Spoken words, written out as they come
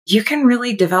you can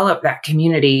really develop that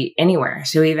community anywhere.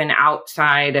 So even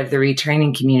outside of the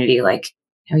retraining community, like,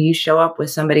 you show up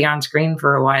with somebody on screen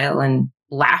for a while and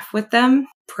laugh with them,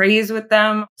 praise with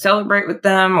them, celebrate with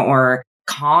them, or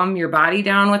calm your body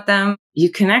down with them.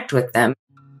 You connect with them.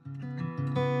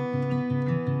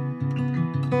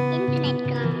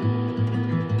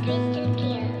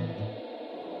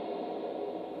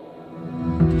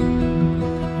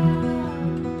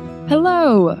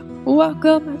 Hello,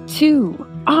 welcome to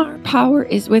Our Power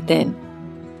is Within.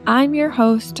 I'm your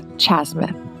host,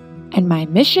 Chasmith, and my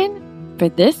mission for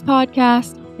this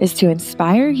podcast is to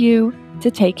inspire you to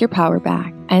take your power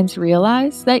back and to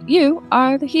realize that you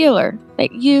are the healer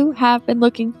that you have been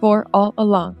looking for all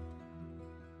along.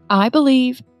 I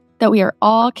believe that we are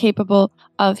all capable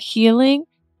of healing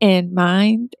in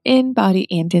mind, in body,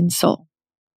 and in soul.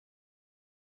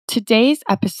 Today's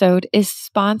episode is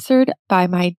sponsored by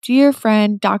my dear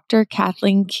friend, Dr.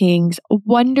 Kathleen King's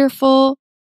wonderful,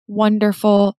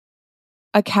 wonderful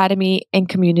academy and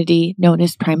community known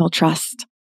as Primal Trust.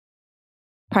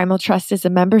 Primal Trust is a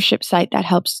membership site that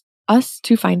helps us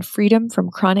to find freedom from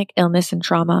chronic illness and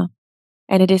trauma,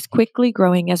 and it is quickly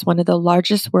growing as one of the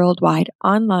largest worldwide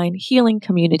online healing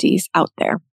communities out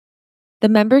there. The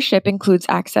membership includes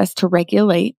access to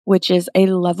Regulate, which is a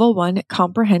level 1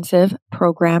 comprehensive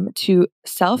program to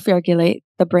self-regulate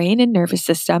the brain and nervous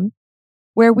system,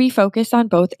 where we focus on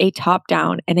both a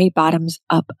top-down and a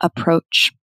bottoms-up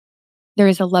approach. There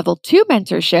is a level 2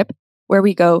 mentorship, where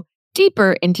we go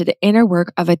deeper into the inner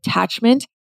work of attachment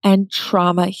and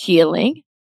trauma healing.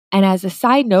 And as a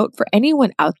side note, for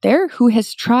anyone out there who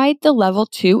has tried the level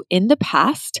 2 in the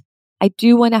past, I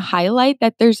do want to highlight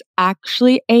that there's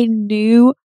actually a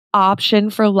new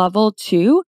option for level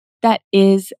 2 that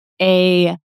is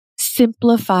a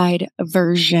simplified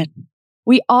version.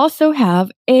 We also have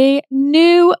a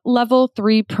new level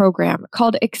 3 program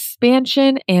called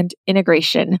Expansion and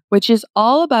Integration, which is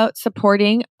all about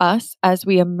supporting us as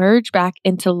we emerge back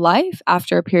into life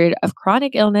after a period of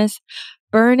chronic illness,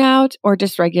 burnout, or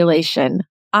dysregulation.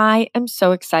 I am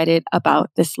so excited about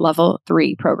this level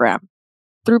 3 program.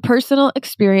 Through personal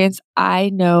experience,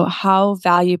 I know how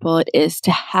valuable it is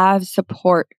to have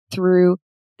support through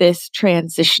this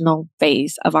transitional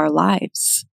phase of our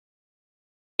lives.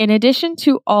 In addition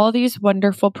to all these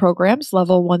wonderful programs,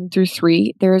 level 1 through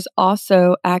 3, there is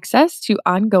also access to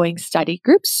ongoing study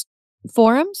groups,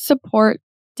 forums, support,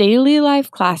 daily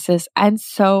life classes, and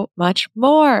so much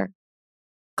more.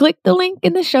 Click the link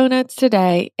in the show notes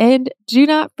today and do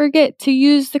not forget to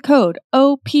use the code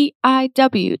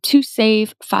OPIW to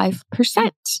save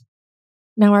 5%.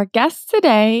 Now, our guest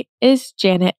today is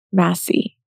Janet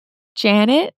Massey.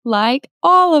 Janet, like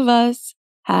all of us,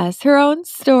 has her own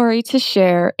story to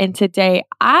share, and today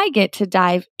I get to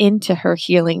dive into her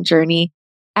healing journey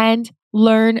and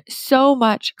learn so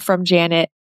much from Janet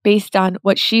based on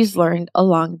what she's learned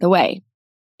along the way.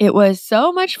 It was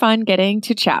so much fun getting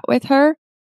to chat with her.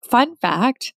 Fun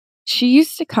fact, she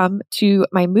used to come to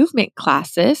my movement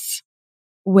classes,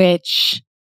 which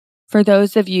for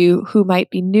those of you who might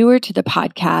be newer to the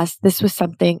podcast, this was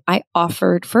something I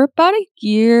offered for about a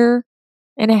year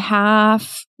and a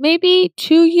half, maybe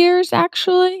 2 years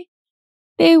actually.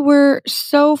 They were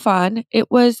so fun.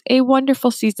 It was a wonderful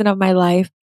season of my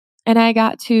life, and I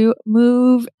got to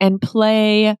move and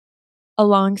play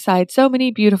alongside so many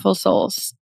beautiful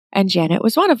souls, and Janet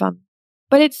was one of them.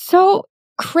 But it's so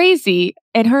crazy,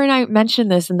 and her and I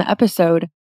mentioned this in the episode,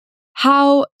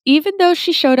 how even though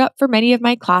she showed up for many of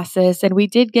my classes and we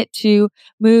did get to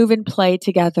move and play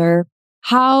together,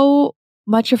 how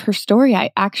much of her story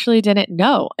I actually didn't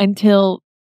know until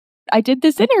I did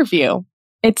this interview.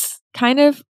 It's kind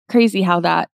of crazy how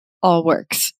that all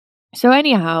works. So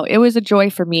anyhow, it was a joy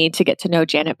for me to get to know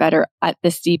Janet better at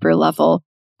this deeper level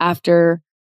after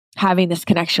having this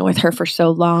connection with her for so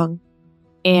long.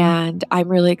 And I'm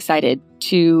really excited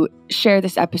to share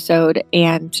this episode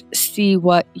and see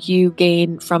what you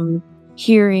gain from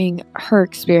hearing her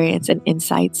experience and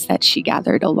insights that she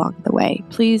gathered along the way.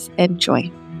 Please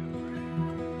enjoy.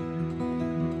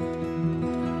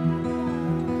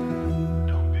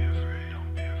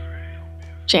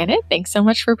 Janet, thanks so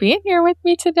much for being here with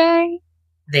me today.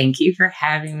 Thank you for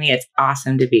having me. It's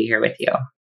awesome to be here with you.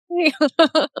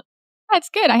 That's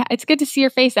good. It's good to see your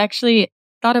face. Actually,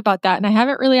 thought about that, and I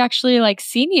haven't really actually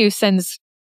seen you since,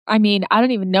 I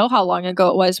don't even know how long ago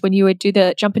it was when you would do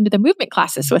the jump into the movement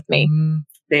classes with me.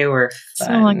 They were fun. It's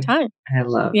been a long time. I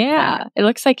love that. It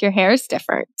looks like your hair is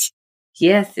different.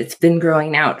 Yes, it's been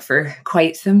growing out for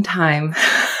quite some time.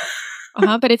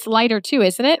 But it's lighter too,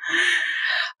 isn't it?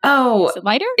 Oh, is it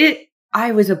lighter?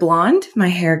 I was a blonde. My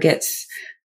hair gets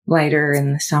lighter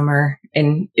in the summer.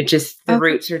 And it just, the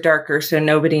roots are darker. So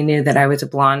nobody knew that I was a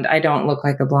blonde. I don't look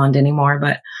like a blonde anymore,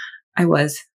 but I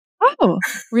was. Oh,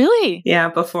 really? Yeah.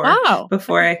 Before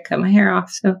I cut my hair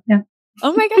off. So yeah.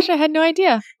 Oh my gosh. I had no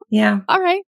idea. Yeah. All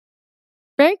right.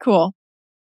 Very cool.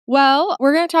 Well,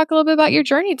 we're going to talk a little bit about your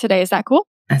journey today. Is that cool?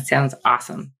 That sounds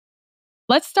awesome.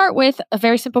 Let's start with a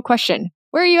very simple question.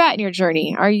 Where are you at in your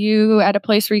journey? Are you at a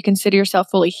place where you consider yourself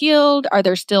fully healed? Are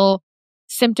there still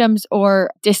symptoms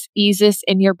or dis-eases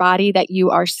in your body that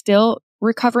you are still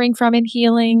recovering from and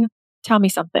healing? Tell me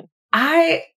something.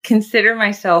 I consider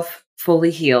myself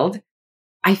fully healed.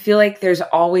 I feel like there's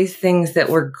always things that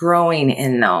we're growing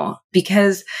in though,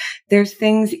 because there's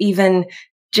things even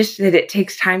just that it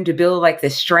takes time to build, like the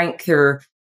strength or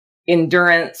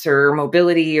endurance or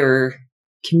mobility or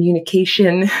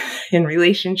communication in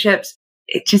relationships.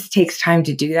 It just takes time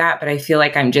to do that. But I feel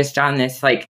like I'm just on this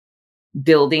like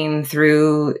building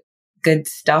through good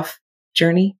stuff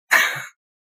journey.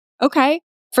 Okay.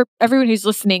 For everyone who's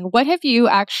listening, what have you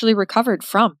actually recovered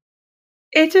from?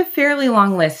 It's a fairly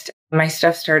long list. My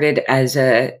stuff started as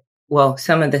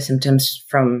some of the symptoms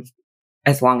from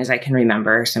as long as I can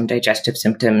remember, some digestive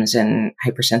symptoms and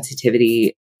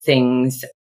hypersensitivity things.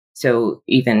 So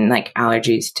even like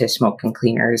allergies to smoke and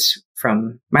cleaners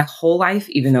from my whole life,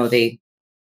 even though they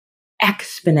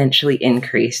exponentially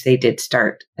increased, they did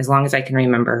start as long as I can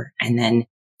remember. And then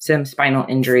some spinal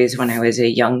injuries when I was a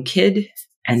young kid,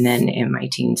 and then in my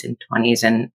teens and 20s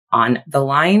and on the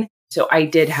line. So I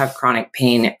did have chronic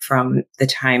pain from the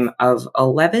time of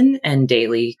 11 and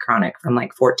daily chronic from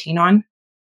like 14 on.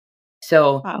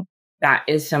 So that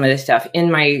is some of the stuff.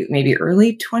 In my maybe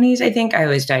early 20s, I think I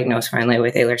was diagnosed finally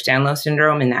with Ehlers-Danlos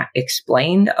syndrome, and that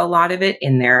explained a lot of it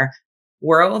in their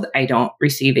world. I don't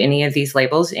receive any of these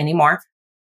labels anymore,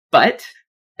 but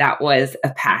that was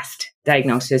a past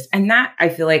diagnosis. And that I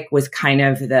feel like was kind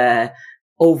of the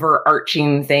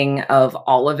overarching thing of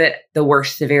all of it. The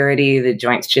worst severity, the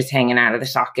joints just hanging out of the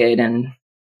socket and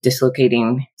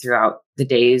dislocating throughout the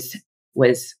days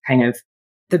was kind of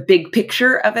the big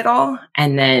picture of it all.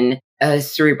 And then a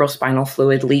cerebral spinal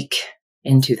fluid leak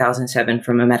in 2007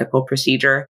 from a medical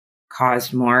procedure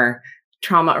caused more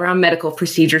trauma around medical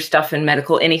procedure stuff and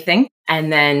medical anything.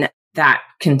 And then that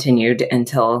continued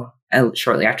until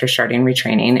shortly after starting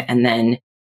retraining. And then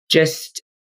just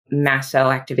mast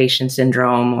cell activation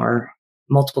syndrome or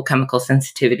multiple chemical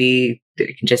sensitivity.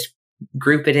 You can just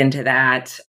group it into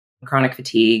that. Chronic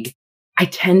fatigue. I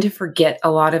tend to forget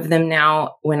a lot of them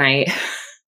now. When I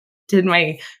did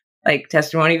my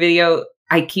testimony video,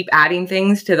 I keep adding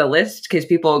things to the list because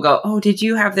people will go, "Oh, did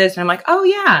you have this?" And I'm like, "Oh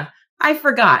yeah, I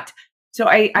forgot." So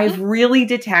I've really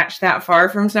detached that far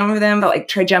from some of them, but like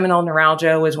trigeminal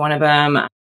neuralgia was one of them,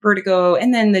 vertigo,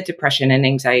 and then the depression and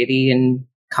anxiety and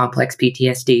complex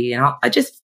PTSD and all,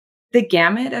 just the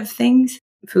gamut of things,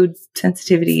 food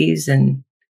sensitivities. And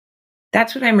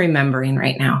that's what I'm remembering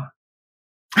right now.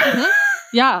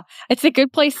 Yeah. It's a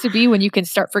good place to be when you can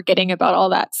start forgetting about all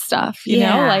that stuff, you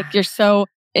know, like you're so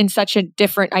in such a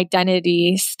different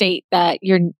identity state that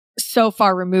you're so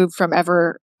far removed from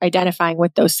ever identifying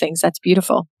with those things. That's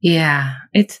beautiful. Yeah.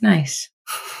 It's nice.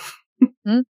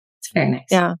 It's very nice.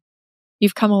 Yeah.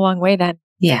 You've come a long way then.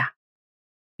 Yeah.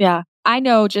 Yeah. I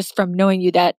know just from knowing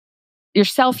you that your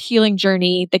self-healing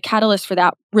journey, the catalyst for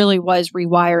that really was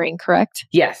rewiring, correct?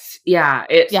 Yes. Yeah.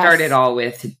 It started all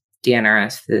with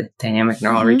DNRS, the dynamic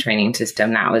neural retraining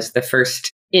system. That was the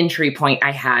first entry point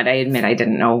I had. I admit I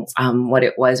didn't know what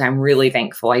it was. I'm really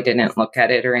thankful I didn't look at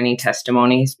it or any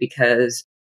testimonies because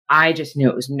I just knew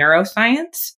it was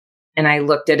neuroscience. And I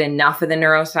looked at enough of the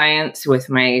neuroscience with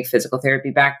my physical therapy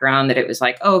background that it was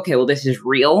like, oh, okay, well, this is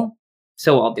real.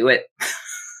 So I'll do it.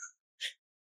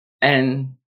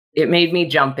 And it made me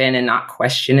jump in and not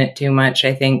question it too much.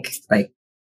 I think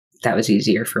that was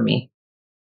easier for me.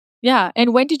 Yeah.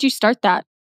 And when did you start that?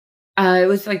 It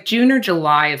was like June or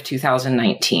July of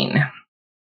 2019.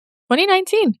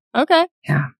 2019. Okay.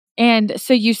 Yeah. And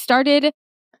so you started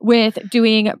with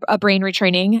doing a brain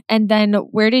retraining. And then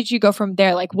where did you go from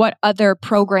there? Like what other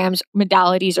programs,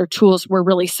 modalities, or tools were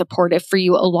really supportive for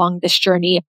you along this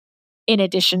journey in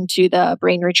addition to the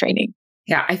brain retraining?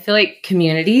 Yeah. I feel like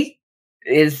community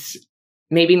is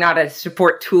maybe not a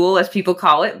support tool as people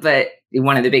call it, but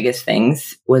one of the biggest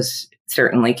things was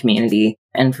certainly community.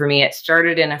 And for me, it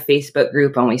started in a Facebook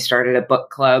group and we started a book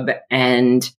club.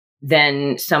 And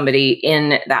then somebody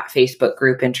in that Facebook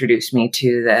group introduced me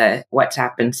to the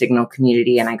WhatsApp and Signal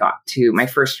community. And I got to my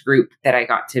first group that I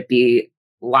got to be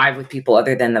live with people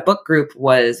other than the book group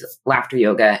was laughter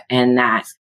yoga. And that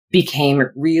became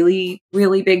really,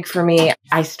 really big for me.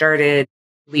 I started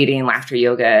leading laughter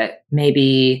yoga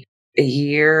maybe a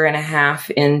year and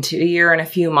a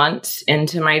few months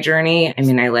into my journey. I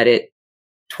mean, I led it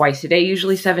twice a day,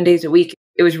 usually 7 days a week.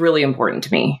 It was really important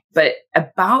to me. But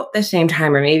about the same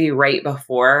time, or maybe right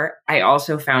before, I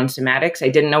also found somatics. I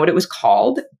didn't know what it was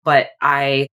called, but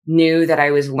I knew that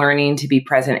I was learning to be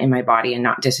present in my body and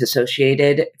not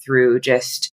disassociated through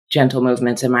just gentle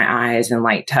movements in my eyes and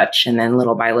light touch. And then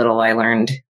little by little, I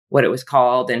learned what it was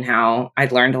called and how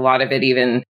I'd learned a lot of it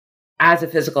even as a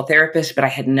physical therapist, but I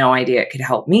had no idea it could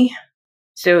help me.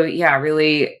 So yeah,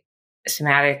 really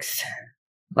somatics,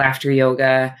 laughter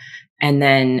yoga. And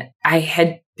then I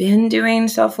had been doing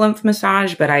self-lymph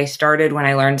massage, but I started when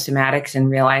I learned somatics and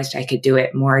realized I could do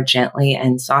it more gently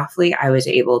and softly. I was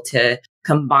able to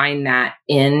combine that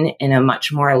in a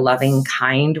much more loving,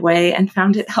 kind way and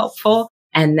found it helpful.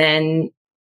 And then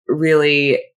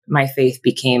really my faith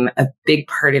became a big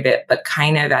part of it, but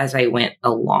kind of as I went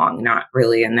along, not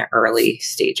really in the early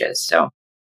stages. So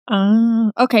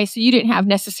okay. So you didn't have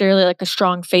necessarily like a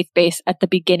strong faith base at the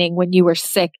beginning when you were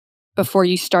sick before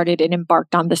you started and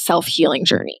embarked on the self-healing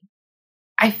journey.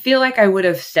 I feel like I would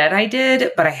have said I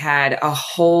did, but I had a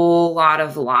whole lot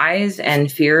of lies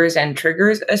and fears and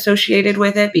triggers associated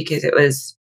with it because it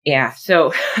was, yeah.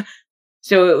 So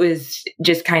it was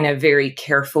just kind of very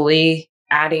carefully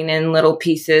adding in little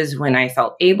pieces when I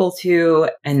felt able to.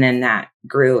 And then that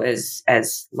grew as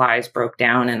lies broke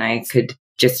down and I could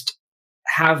just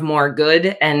have more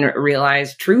good and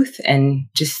realize truth and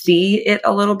just see it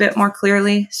a little bit more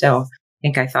clearly. So I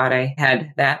think I thought I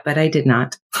had that, but I did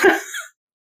not.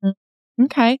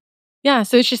 Okay. Yeah.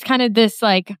 So it's just kind of this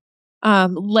like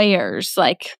layers,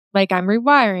 like I'm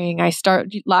rewiring. I start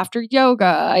laughter yoga.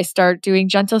 I start doing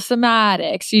gentle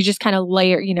somatics. You just kind of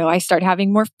layer, I start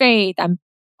having more faith. I'm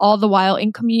all the while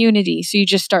in community. So you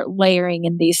just start layering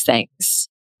in these things.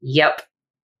 Yep.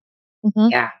 Mm-hmm.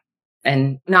 Yeah.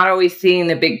 And not always seeing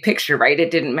the big picture, right?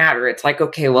 It didn't matter. It's like,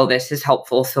 okay, well, this is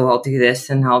helpful. So I'll do this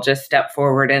and I'll just step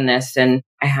forward in this. And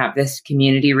I have this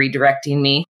community redirecting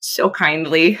me so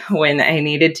kindly when I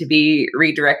needed to be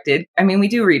redirected. I mean, we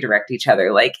do redirect each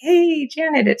other like, hey,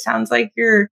 Janet, it sounds like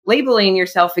you're labeling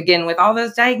yourself again with all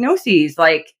those diagnoses.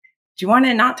 Like, do you want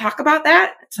to not talk about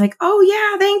that? It's like, oh,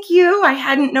 yeah, thank you. I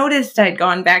hadn't noticed I'd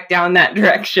gone back down that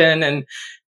direction. And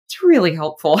it's really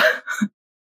helpful.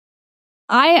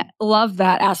 I love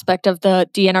that aspect of the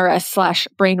DNRS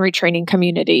 / brain retraining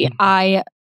community. I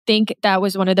think that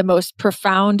was one of the most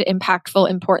profound, impactful,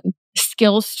 important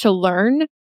skills to learn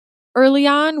early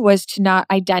on was to not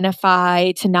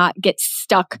identify, to not get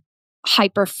stuck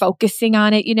hyper focusing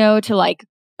on it, to like,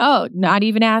 oh, not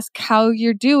even ask how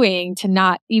you're doing, to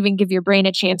not even give your brain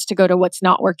a chance to go to what's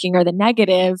not working or the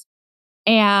negative.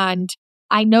 And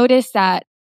I noticed that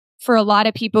for a lot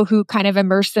of people who kind of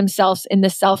immerse themselves in the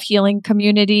self-healing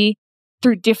community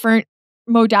through different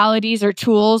modalities or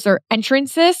tools or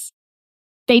entrances,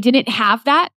 they didn't have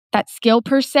that skill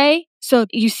per se. So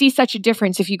you see such a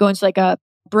difference if you go into like a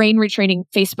brain retraining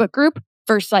Facebook group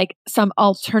versus like some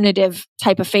alternative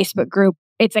type of Facebook group.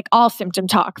 It's like all symptom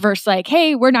talk versus like,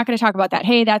 hey, we're not going to talk about that.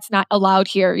 Hey, that's not allowed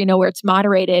here, where it's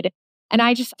moderated. And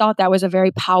I just thought that was a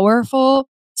very powerful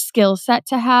skill set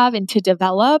to have and to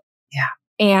develop. Yeah.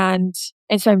 And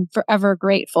so I'm forever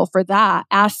grateful for that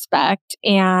aspect.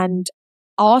 And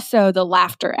also the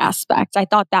laughter aspect. I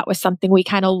thought that was something we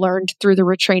kind of learned through the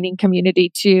retraining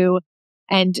community too.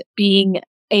 And being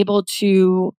able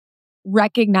to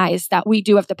recognize that we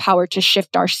do have the power to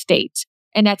shift our state.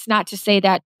 And that's not to say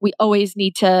that we always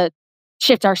need to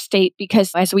shift our state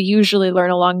because as we usually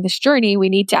learn along this journey, we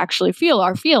need to actually feel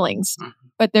our feelings.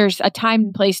 But there's a time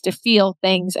and place to feel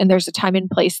things. And there's a time and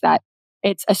place that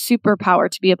it's a superpower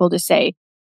to be able to say,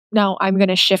 no, I'm going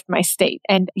to shift my state.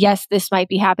 And yes, this might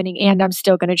be happening and I'm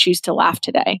still going to choose to laugh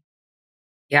today.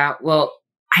 Yeah. Well,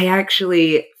 I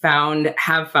actually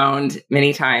have found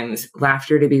many times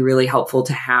laughter to be really helpful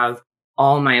to have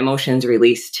all my emotions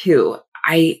released too.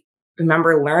 I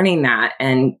remember learning that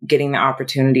and getting the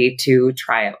opportunity to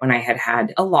try it when I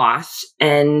had a loss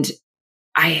and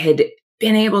I had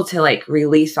been able to like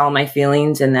release all my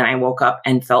feelings. And then I woke up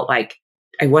and felt like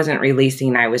I wasn't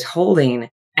releasing, I was holding.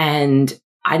 And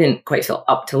I didn't quite feel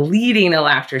up to leading a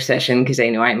laughter session because I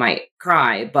knew I might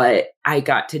cry, but I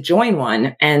got to join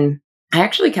one. And I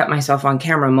actually kept myself on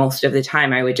camera most of the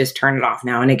time. I would just turn it off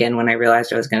now and again when I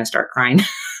realized I was going to start crying.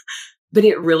 But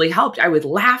it really helped. I would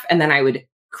laugh and then I would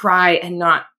cry and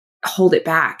not hold it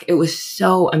back. It was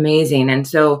so amazing. And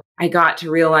so I got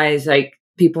to realize like,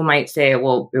 people might say,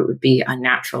 well, it would be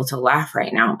unnatural to laugh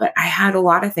right now, but I had a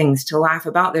lot of things to laugh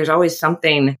about. There's always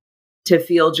something to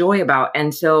feel joy about.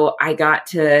 And so I got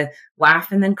to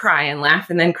laugh and then cry and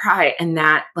laugh and then cry. And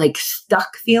that like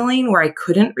stuck feeling where I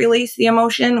couldn't release the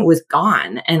emotion was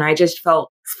gone. And I just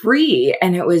felt free.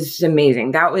 And it was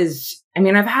amazing. That was, I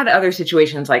mean, I've had other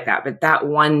situations like that, but that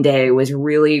one day was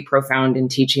really profound in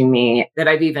teaching me that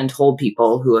I've even told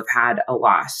people who have had a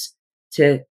loss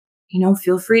to,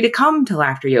 feel free to come to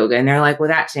laughter yoga. And they're like, well,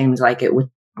 that seems like it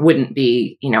wouldn't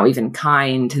be, even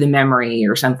kind to the memory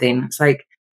or something. It's like,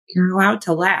 you're allowed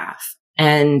to laugh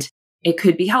and it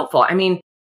could be helpful. I mean,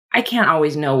 I can't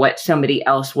always know what somebody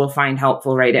else will find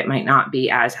helpful, right? It might not be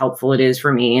as helpful it is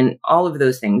for me and all of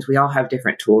those things. We all have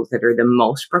different tools that are the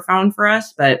most profound for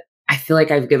us, but I feel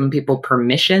like I've given people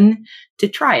permission to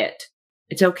try it.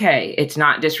 It's okay. It's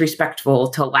not disrespectful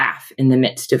to laugh in the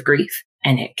midst of grief,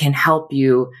 and it can help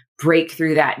you break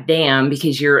through that dam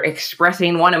because you're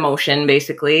expressing one emotion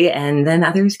basically, and then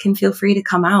others can feel free to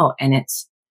come out, and it's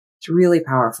really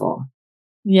powerful.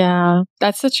 Yeah,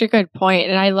 that's such a good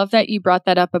point. And I love that you brought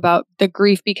that up about the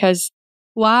grief because,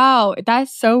 wow,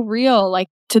 that's so real. Like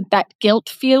to that guilt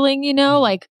feeling,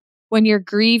 like when you're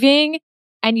grieving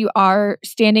and you are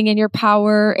standing in your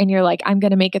power and you're like, I'm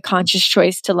going to make a conscious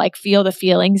choice to like feel the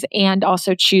feelings and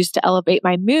also choose to elevate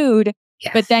my mood.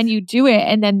 Yes. But then you do it.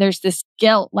 And then there's this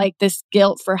guilt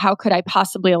for how could I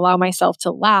possibly allow myself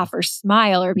to laugh or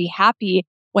smile or be happy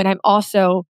when I'm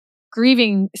also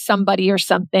grieving somebody or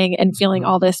something and feeling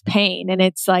all this pain. And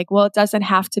it's like, well, it doesn't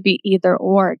have to be either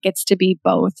or. It gets to be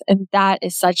both. And that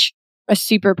is such a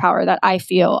superpower that I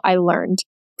feel I learned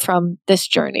from this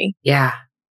journey. Yeah.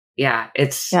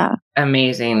 It's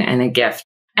amazing and a gift.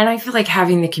 And I feel like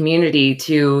having the community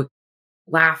to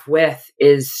laugh with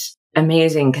is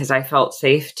amazing because I felt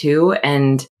safe too.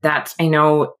 And I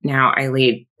know now I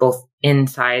lead both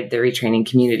inside the retraining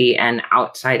community and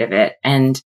outside of it.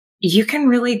 And you can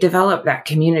really develop that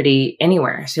community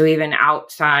anywhere. So even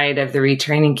outside of the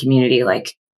retraining community,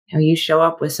 like, you show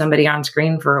up with somebody on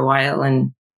screen for a while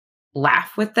and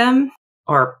laugh with them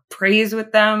or praise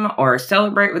with them or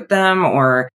celebrate with them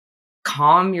or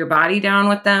calm your body down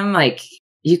with them. Like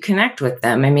you connect with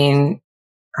them. I mean,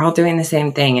 we're all doing the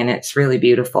same thing and it's really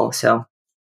beautiful. So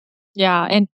yeah.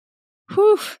 And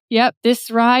this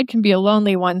ride can be a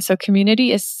lonely one. So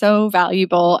community is so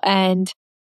valuable. And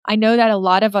I know that a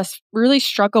lot of us really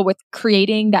struggle with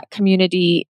creating that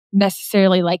community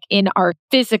necessarily like in our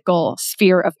physical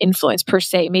sphere of influence per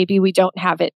se. Maybe we don't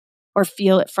have it or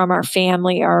feel it from our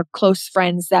family or close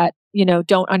friends that,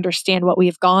 don't understand what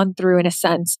we've gone through in a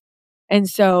sense. And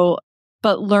so,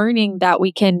 but learning that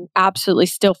we can absolutely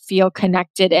still feel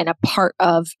connected and a part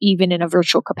of, even in a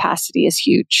virtual capacity, is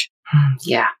huge.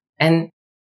 Yeah. And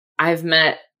I've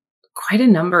met quite a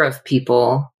number of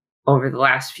people over the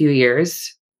last few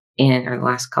years or the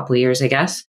last couple of years, I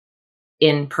guess,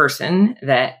 in person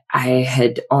that I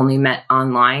had only met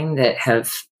online that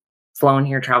have flown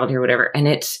here, traveled here, whatever. And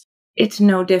it's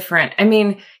no different. I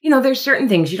mean, there's certain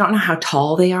things you don't know how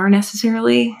tall they are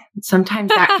necessarily. Sometimes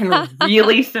that can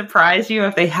really surprise you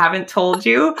if they haven't told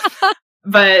you.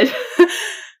 But,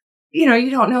 you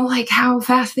don't know like how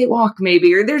fast they walk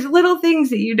maybe, or there's little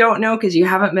things that you don't know because you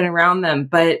haven't been around them.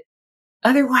 But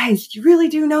otherwise, you really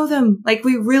do know them. Like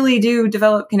we really do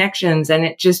develop connections and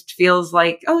it just feels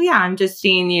like, oh yeah, I'm just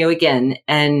seeing you again.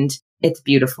 And it's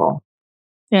beautiful.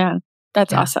 Yeah,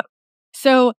 that's awesome.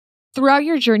 So throughout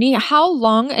your journey, how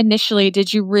long initially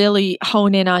did you really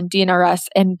hone in on DNRS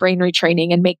and brain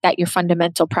retraining and make that your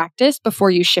fundamental practice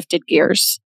before you shifted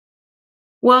gears?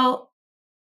 Well,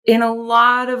 in a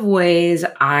lot of ways,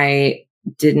 I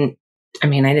didn't do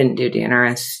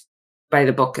DNRS by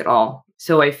the book at all.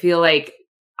 So I feel like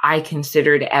I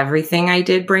considered everything I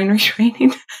did brain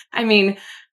retraining. I mean,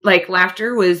 like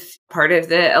laughter was part of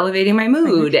the elevating my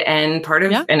mood and part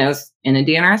of, and I was in a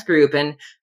DNRS group, and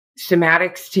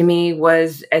somatics to me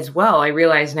was as well. I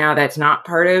realize now that's not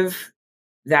part of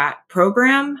that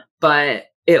program, but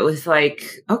it was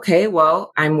like, okay,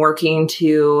 well, I'm working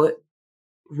to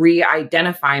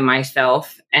re-identify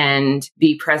myself and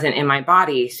be present in my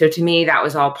body. So to me, that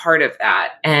was all part of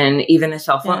that. And even the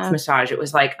self-lymph massage, it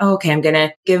was like, oh, okay, I'm going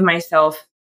to give myself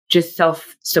just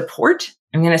self-support.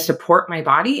 I'm going to support my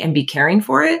body and be caring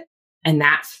for it. And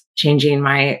that's changing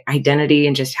my identity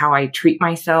and just how I treat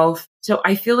myself. So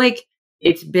I feel like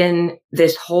it's been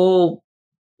this whole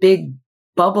big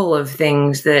bubble of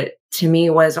things that to me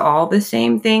was all the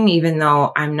same thing, even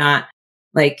though I'm not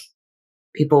like,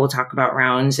 people will talk about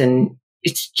rounds and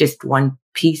it's just one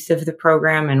piece of the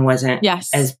program and wasn't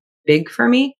as big for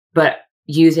me, but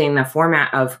using the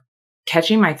format of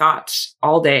catching my thoughts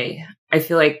all day, I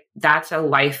feel like that's a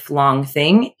lifelong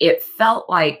thing. It felt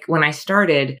like when I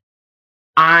started,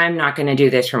 I'm not going to do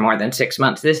this for more than 6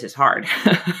 months. This is hard.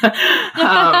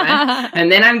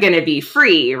 And then I'm going to be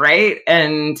free, right?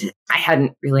 And I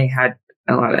hadn't really had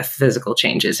a lot of physical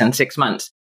changes in 6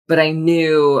 months, but I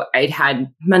knew I'd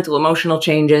had mental, emotional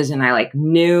changes, and I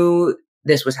knew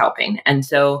this was helping. And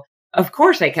so, of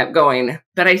course, I kept going,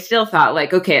 but I still thought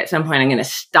okay, at some point I'm going to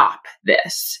stop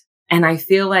this. And I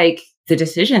feel like the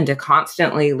decision to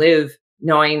constantly live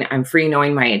knowing I'm free,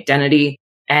 knowing my identity,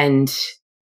 and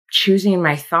choosing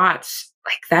my thoughts,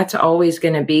 that's always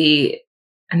going to be,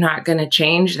 I'm not going to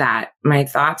change that. My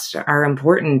thoughts are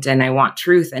important, and I want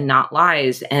truth and not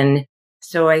lies. And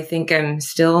so I think I'm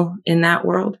still in that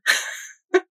world.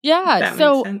 Yeah.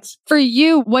 So for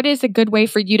you, what is a good way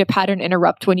for you to pattern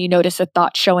interrupt when you notice a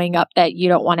thought showing up that you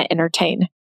don't want to entertain?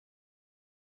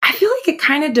 I feel like it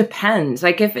kind of depends.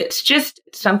 If it's just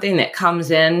something that comes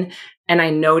in and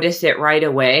I notice it right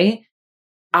away,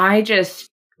 I just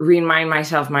remind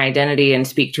myself my identity and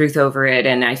speak truth over it,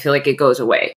 and I feel like it goes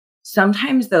away.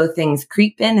 Sometimes, though, things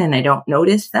creep in and I don't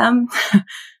notice them.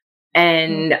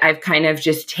 And I've kind of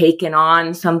just taken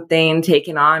on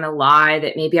a lie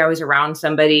that maybe I was around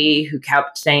somebody who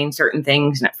kept saying certain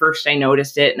things. And at first I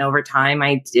noticed it, and over time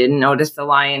I didn't notice the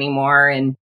lie anymore.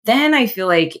 And then I feel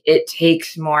like it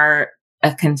takes more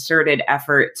a concerted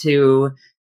effort to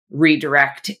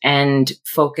redirect and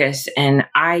focus. And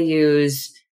I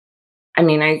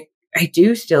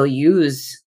do still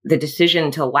use the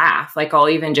decision to laugh. I'll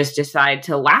even just decide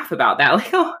to laugh about that.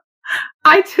 Oh,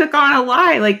 I took on a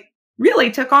lie,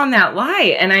 really took on that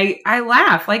lie. And I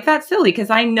laugh that's silly because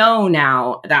I know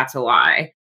now that's a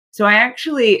lie. So I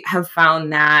actually have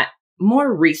found that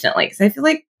more recently, because I feel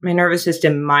like my nervous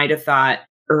system might have thought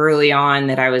early on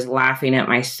that I was laughing at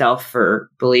myself for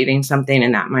believing something,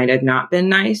 and that might have not been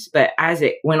nice. But as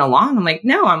it went along, I'm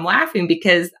no, I'm laughing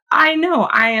because I know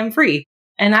I am free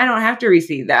and I don't have to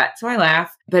receive that. So I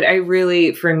laugh. But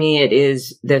for me, it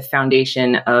is the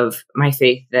foundation of my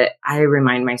faith that I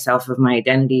remind myself of my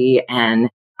identity, and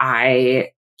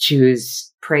I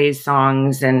choose praise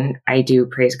songs, and I do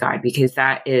praise God, because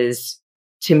that is,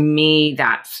 to me,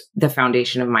 that's the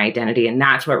foundation of my identity. And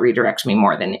that's what redirects me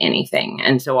more than anything.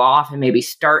 And so I'll often maybe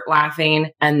start laughing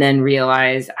and then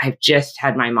realize I've just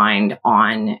had my mind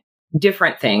on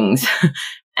different things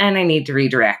and I need to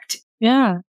redirect.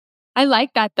 Yeah. I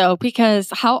like that though, because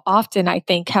how often I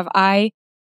think have I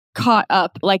caught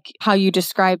up, like how you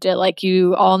described it,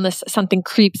 you all in this, something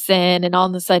creeps in and all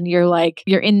of a sudden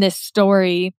you're in this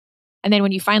story. And then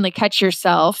when you finally catch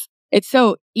yourself, it's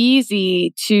so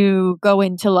easy to go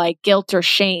into guilt or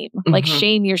shame,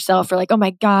 shame yourself for oh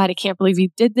my God, I can't believe you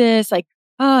did this. Oh,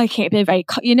 I can't believe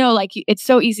it's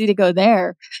so easy to go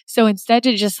there. So instead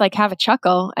to just have a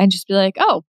chuckle and just be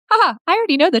oh, haha, I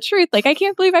already know the truth. I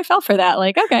can't believe I fell for that.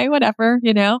 Okay, whatever,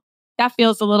 that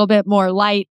feels a little bit more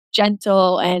light,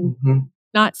 gentle, and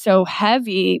not so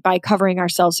heavy by covering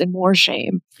ourselves in more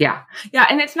shame. Yeah. Yeah.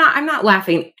 And I'm not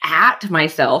laughing at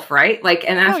myself, right?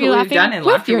 And that's what we've done in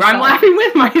laughter. I'm laughing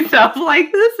with myself.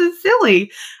 This is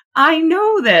silly. I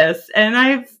know this. And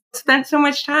I've spent so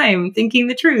much time thinking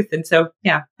the truth. And so,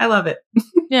 yeah, I love it.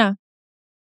 Yeah.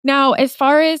 Now, as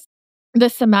far as the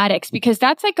somatics, because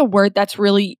that's a word that's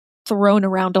really thrown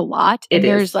around a lot. And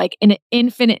there's an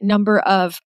infinite number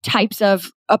of types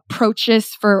of approaches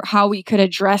for how we could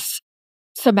address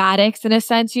somatics in a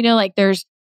sense,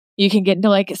 you can get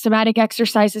into somatic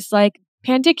exercises like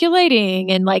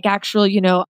panticulating and actual,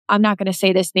 I'm not going to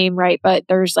say this name right, but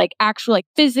there's actual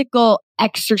physical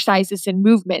exercises and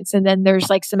movements. And then there's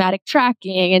somatic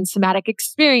tracking and somatic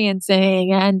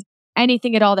experiencing, and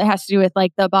anything at all that has to do with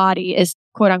the body is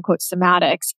quote unquote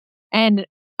somatics. And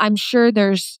I'm sure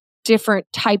there's different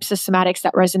types of somatics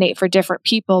that resonate for different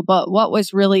people, but what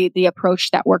was really the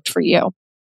approach that worked for you?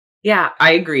 Yeah,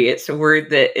 I agree. It's a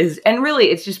word that is, and really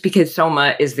it's just because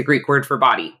soma is the Greek word for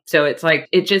body. So it's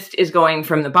it just is going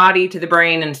from the body to the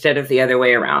brain instead of the other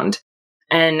way around.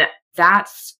 And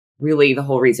that's really the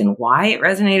whole reason why it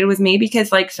resonated with me,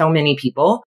 because so many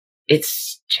people,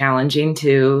 it's challenging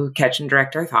to catch and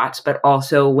direct our thoughts, but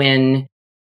also when,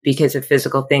 because of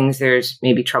physical things, there's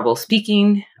maybe trouble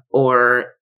speaking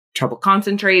or trouble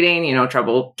concentrating,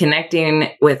 trouble connecting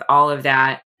with all of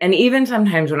that. And even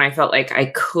sometimes when I felt like I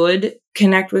could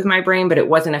connect with my brain, but it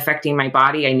wasn't affecting my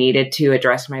body, I needed to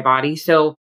address my body.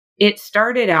 So it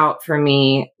started out for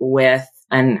me with,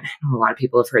 and I know a lot of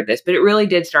people have heard this, but it really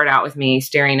did start out with me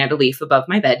staring at a leaf above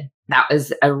my bed. That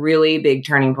was a really big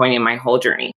turning point in my whole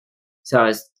journey. So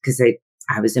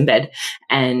I was in bed,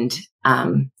 and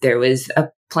there was a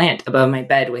plant above my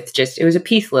bed with it was a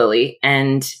peace lily,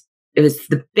 and it was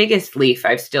the biggest leaf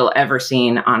I've still ever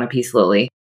seen on a peace lily.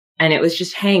 and it was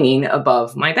just hanging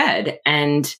above my bed.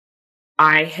 And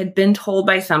I had been told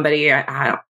by somebody,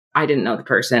 I didn't know the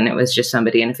person. It was just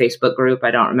somebody in a Facebook group.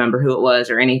 I don't remember who it was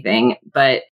or anything,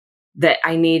 but that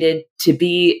I needed to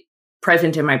be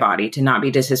present in my body, to not be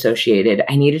disassociated.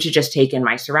 I needed to just take in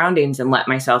my surroundings and let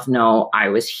myself know I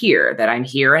was here, that I'm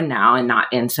here and now and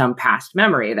not in some past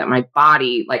memory, that my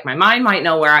body, like my mind might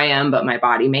know where I am, but my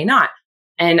body may not.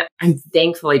 And I'm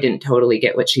thankful I didn't totally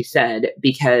get what she said,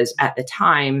 because at the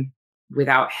time,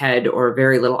 without head or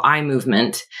very little eye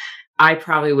movement, I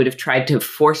probably would have tried to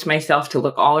force myself to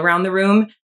look all around the room.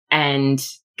 And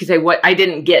because I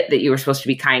didn't get that you were supposed to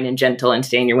be kind and gentle and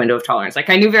stay in your window of tolerance. Like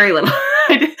I knew very little,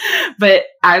 but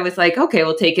I was like, okay,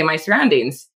 we'll take in my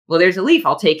surroundings. Well, there's a leaf.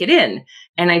 I'll take it in.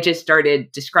 And I just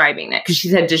started describing it because she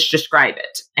said, just describe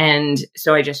it. And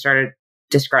so I just started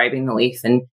describing the leaf,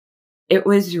 and it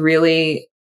was really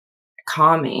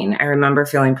calming. I remember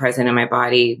feeling present in my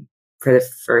body for the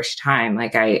first time.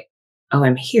 Like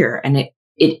I'm here. And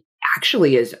it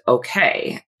actually is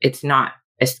okay. It's not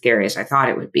as scary as I thought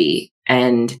it would be.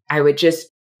 And I would just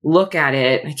look at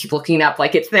it, and I keep looking up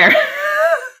like it's there.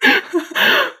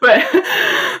 But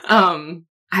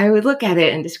I would look at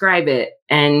it and describe it.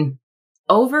 And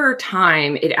over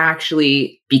time, it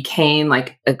actually became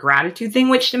like a gratitude thing,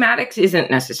 which somatics isn't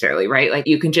necessarily, right? Like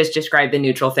you can just describe the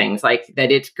neutral things, like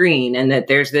that it's green and that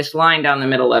there's this line down the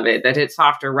middle of it, that it's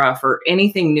soft or rough or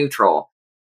anything neutral.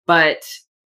 But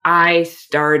I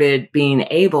started being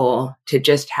able to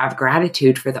just have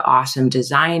gratitude for the awesome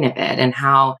design of it and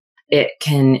how it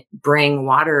can bring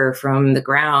water from the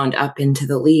ground up into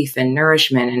the leaf and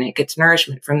nourishment, and it gets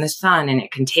nourishment from the sun, and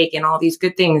it can take in all these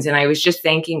good things. And I was just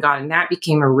thanking God. And that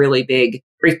became a really big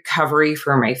recovery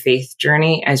for my faith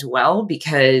journey as well,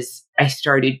 because I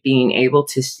started being able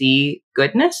to see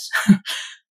goodness.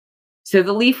 So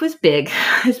the leaf was big.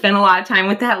 I spent a lot of time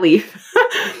with that leaf.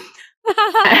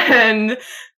 And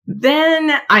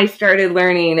then I started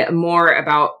learning more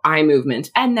about eye movements,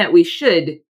 and that we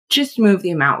should just move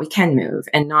the amount we can move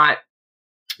and not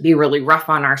be really rough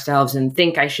on ourselves and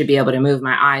think I should be able to move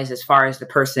my eyes as far as the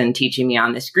person teaching me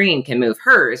on the screen can move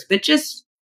hers, but just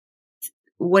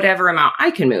whatever amount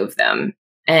I can move them,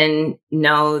 and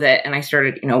know that. And I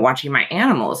started, watching my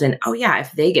animals, and oh yeah,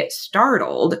 if they get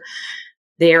startled,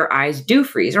 their eyes do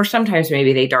freeze, or sometimes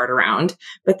maybe they dart around,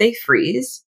 but they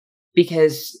freeze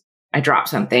because I drop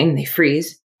something, they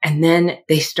freeze. And then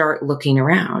they start looking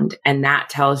around, and that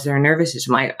tells their nervous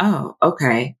system, like, oh,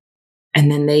 okay. And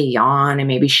then they yawn and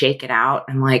maybe shake it out.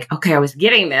 I'm like, okay, I was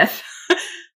getting this.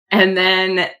 And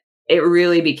then it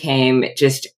really became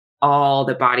just all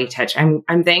the body touch. I'm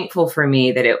thankful for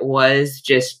me that it was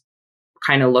just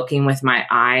kind of looking with my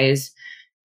eyes,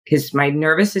 because my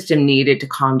nervous system needed to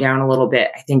calm down a little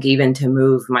bit, I think, even to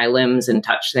move my limbs and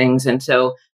touch things. And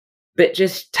so, but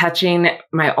just touching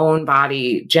my own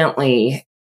body gently,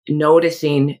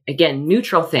 noticing, again,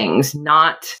 neutral things,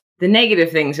 not the negative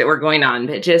things that were going on,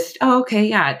 but just, oh, okay,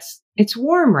 yeah, it's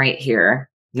warm right here.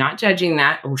 Not judging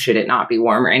that, or should it not be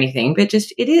warm or anything, but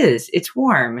just it's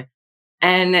warm.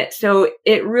 And so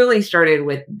it really started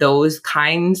with those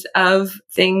kinds of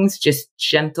things, just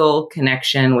gentle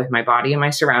connection with my body and my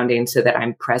surroundings so that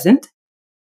I'm present.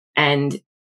 And,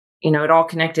 it all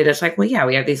connected. It's like, well, yeah,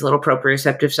 we have these little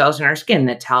proprioceptive cells in our skin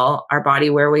that tell our body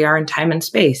where we are in time and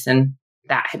space. And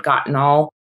that had gotten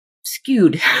all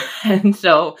skewed. And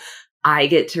so I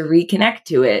get to reconnect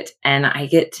to it, and I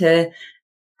get to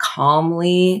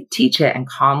calmly teach it and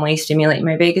calmly stimulate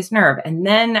my vagus nerve. And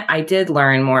then I did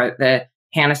learn more the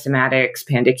somatics,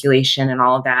 pandiculation, and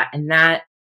all of that. And that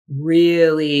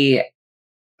really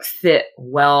fit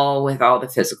well with all the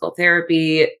physical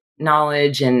therapy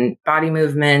knowledge and body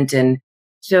movement. And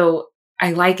so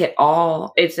I like it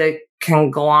all. It's a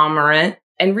conglomerate.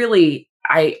 And really,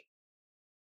 I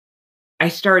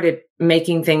started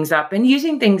making things up and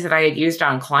using things that I had used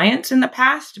on clients in the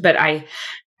past, but I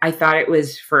thought it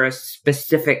was for a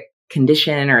specific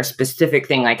condition or a specific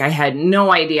thing. Like I had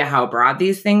no idea how broad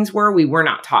these things were. We were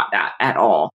not taught that at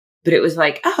all. But it was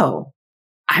like, oh,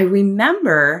 I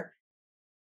remember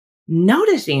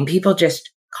noticing people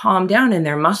just calm down and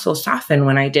their muscles soften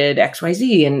when I did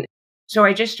XYZ. And so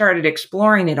I just started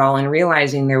exploring it all and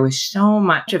realizing there was so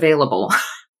much available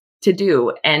to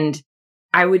do. And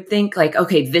I would think like,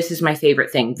 okay, this is my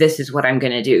favorite thing. This is what I'm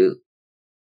going to do.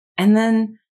 And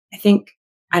then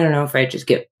I don't know if I just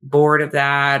get bored of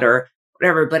that or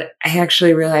whatever, but I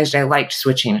actually realized I liked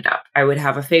switching it up. I would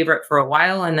have a favorite for a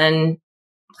while, and then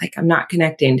like, I'm not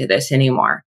connecting to this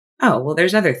anymore. Oh, well,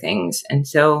 there's other things. And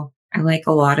so I like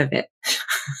a lot of it.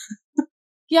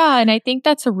 Yeah. And I think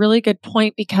that's a really good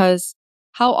point, because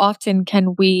how often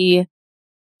can we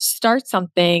start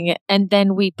something and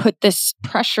then we put this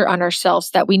pressure on ourselves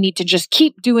that we need to just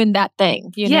keep doing that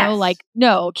thing, you know, like,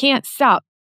 no, can't stop.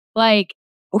 Like,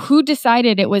 who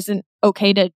decided it wasn't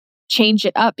okay to change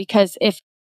it up? Because if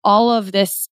all of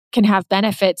this can have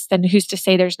benefits, then who's to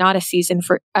say there's not a season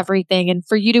for everything? And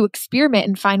for you to experiment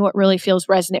and find what really feels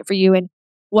resonant for you and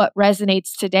what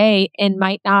resonates today and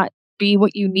might not be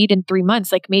what you need in 3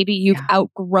 months. Like maybe you've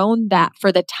outgrown that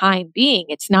for the time being.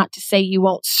 It's not to say you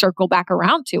won't circle back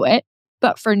around to it,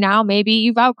 but for now, maybe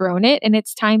you've outgrown it and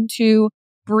it's time to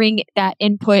bring that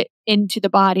input into the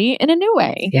body in a new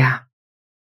way. Yeah.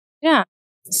 Yeah.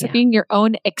 So being your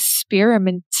own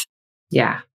experiment.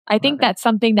 Yeah. I think that's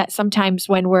something that sometimes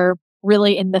when we're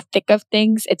really in the thick of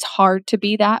things, it's hard to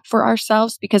be that for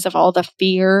ourselves because of all the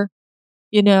fear,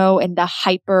 you know, and the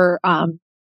hyper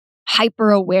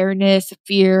awareness,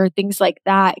 fear, things like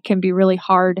that. It can be really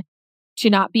hard to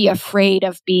not be afraid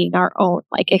of being our own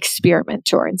like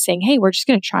experimenter and saying, hey, we're just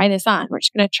going to try this on. We're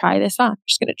just going to try this on. We're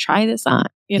just going to try this on,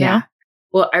 you know?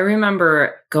 Well, I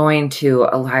remember going to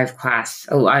a live class,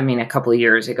 a couple of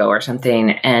years ago or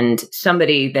something, and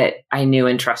somebody that I knew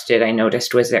and trusted, I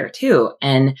noticed was there too.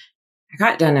 And I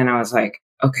got done and I was like,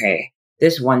 okay,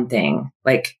 this one thing,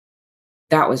 like,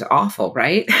 that was awful,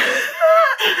 right?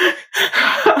 I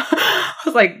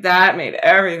was like, that made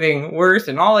everything worse.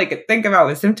 And all I could think about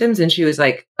was symptoms. And she was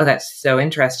like, oh, that's so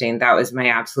interesting. That was my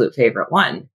absolute favorite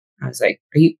one. I was like,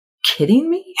 are you kidding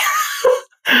me?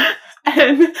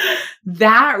 And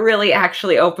that really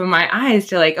actually opened my eyes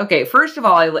to like, okay, first of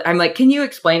all, I'm like, can you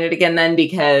explain it again then?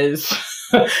 Because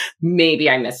maybe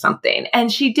I missed something.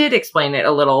 And she did explain it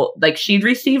a little, like she'd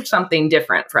received something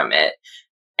different from it.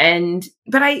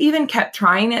 But I even kept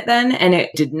trying it then and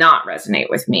it did not resonate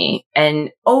with me.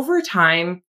 And over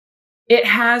time, it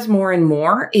has more and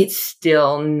more. It's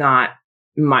still not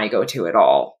my go-to at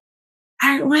all.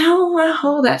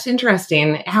 That's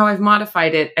interesting how I've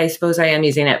modified it. I suppose I am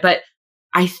using it, but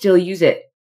I still use it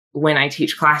when I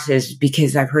teach classes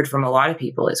because I've heard from a lot of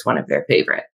people it's one of their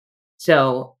favorite.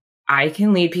 So I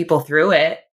can lead people through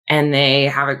it and they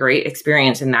have a great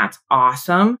experience and that's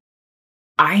awesome.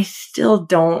 I still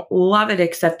don't love it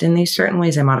except in these certain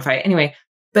ways I modify it. Anyway,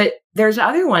 but there's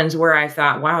other ones where I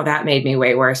thought, wow, that made me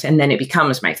way worse. And then it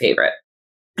becomes my favorite.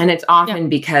 And it's often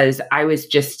because I was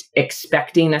just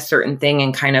expecting a certain thing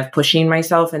and kind of pushing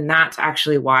myself. And that's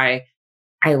actually why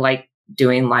I like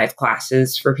doing live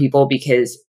classes for people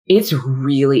because it's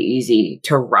really easy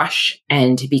to rush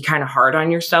and to be kind of hard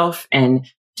on yourself and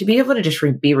to be able to just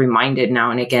be reminded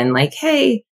now and again, like,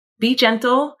 hey, be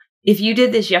gentle. If you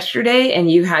did this yesterday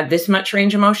and you had this much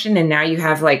range of motion and now you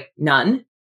have like none,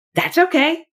 that's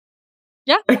okay.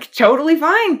 Yeah. Like totally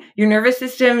fine. Your nervous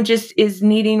system just is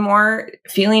needing more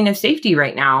feeling of safety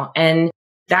right now. And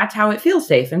that's how it feels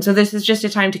safe. And so this is just a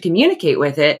time to communicate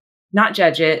with it, not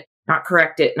judge it, not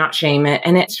correct it, not shame it.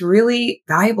 And it's really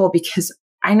valuable because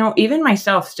I know even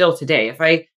myself still today, if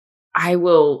I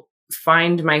will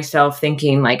find myself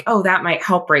thinking like, oh, that might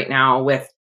help right now with,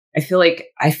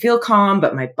 I feel calm,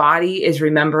 but my body is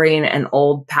remembering an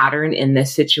old pattern in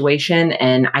this situation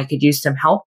and I could use some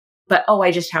help. But, oh,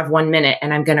 I just have 1 minute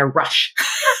and I'm going to rush.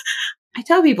 I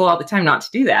tell people all the time not to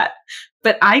do that,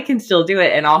 but I can still do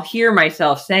it. And I'll hear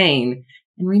myself saying,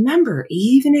 and remember,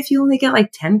 even if you only get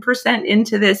like 10%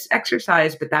 into this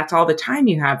exercise, but that's all the time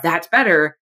you have, that's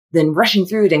better than rushing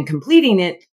through it and completing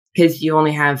it because you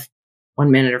only have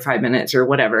 1 minute or 5 minutes or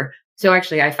whatever. So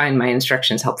actually, I find my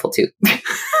instructions helpful too.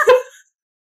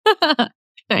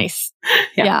 Nice.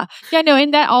 Yeah. No,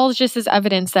 and that all just is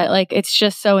evidence that like, it's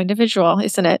just so individual,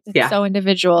 isn't it? It's so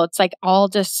individual. It's like all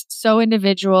just so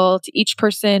individual to each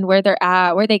person, where they're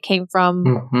at, where they came from.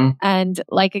 Mm-hmm. And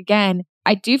like, again,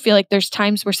 I do feel like there's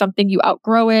times where something you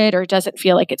outgrow it or it doesn't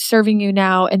feel like it's serving you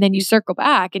now. And then you circle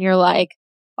back and you're like,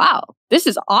 wow, this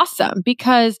is awesome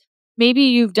because maybe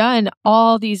you've done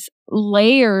all these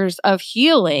layers of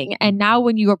healing. And now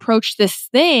when you approach this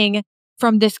thing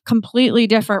from this completely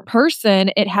different person,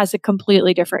 it has a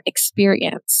completely different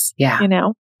experience. Yeah. You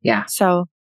know? Yeah. So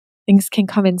things can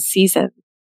come in seasons,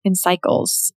 in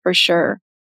cycles, for sure.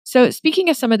 So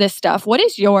speaking of some of this stuff, what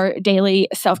is your daily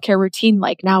self-care routine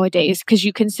like nowadays? Because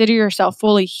you consider yourself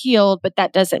fully healed, but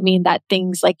that doesn't mean that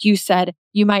things, like you said,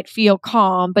 you might feel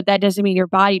calm, but that doesn't mean your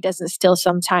body doesn't still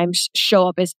sometimes show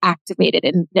up as activated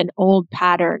in an old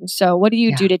pattern. So what do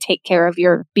you do to take care of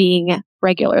your being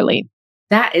regularly?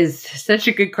 That is such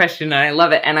a good question. And I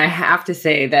love it. And I have to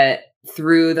say that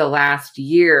through the last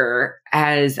year,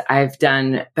 as I've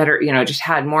done better, just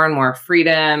had more and more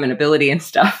freedom and ability and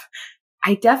stuff,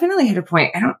 I definitely hit a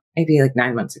point, maybe like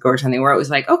 9 months ago or something, where it was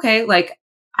like, okay, like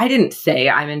I didn't say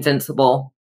I'm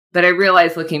invincible. But I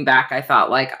realized looking back, I thought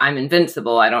like, I'm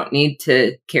invincible. I don't need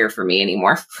to care for me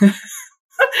anymore.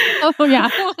 Oh, yeah.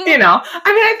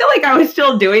 I feel like I was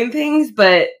still doing things,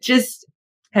 but just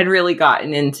had really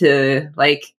gotten into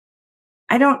like,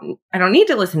 I don't need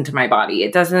to listen to my body.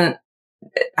 It doesn't,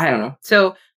 I don't know.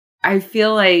 So I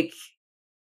feel like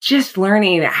just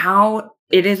learning how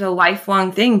it is a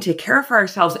lifelong thing to care for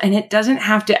ourselves. And it doesn't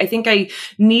have to, I think I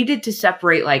needed to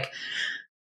separate like,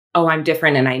 oh, I'm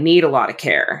different and I need a lot of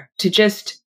care, to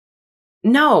just,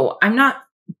 no, I'm not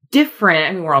different.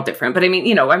 I mean, we're all different, but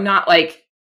I'm not like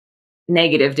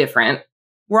negative different.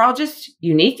 We're all just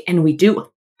unique, and we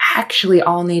do actually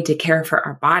all need to care for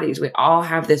our bodies. We all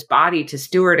have this body to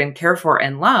steward and care for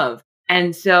and love.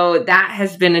 And so that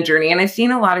has been a journey. And I've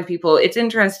seen a lot of people, it's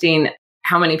interesting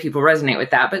how many people resonate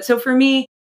with that. But so for me,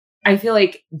 I feel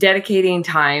like dedicating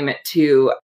time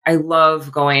to, I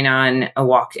love going on a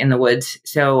walk in the woods.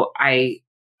 So I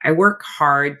work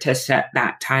hard to set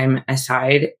that time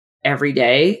aside every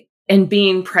day and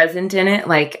being present in it.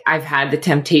 Like I've had the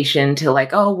temptation to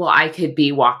like, oh, well, I could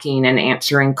be walking and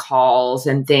answering calls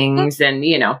and things and,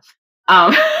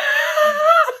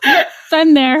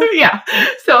 I'm there. Yeah.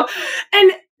 So,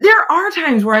 and there are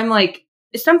times where I'm like,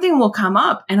 something will come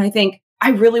up and I think, I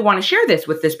really want to share this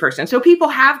with this person. So people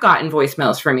have gotten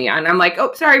voicemails from me and I'm like,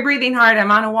 oh, sorry, breathing hard.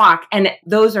 I'm on a walk. And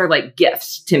those are like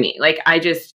gifts to me. Like, I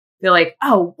just feel like,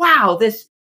 oh, wow, as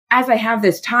I have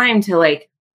this time to like,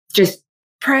 just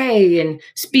pray and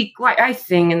speak, like I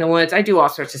sing in the woods. I do all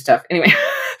sorts of stuff. Anyway,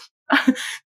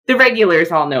 the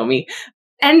regulars all know me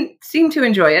and seem to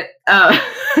enjoy it.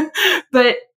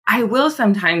 But I will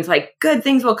sometimes like good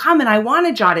things will come and I want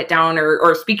to jot it down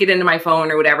or speak it into my phone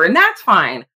or whatever. And that's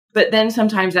fine. But then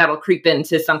sometimes that'll creep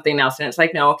into something else. And it's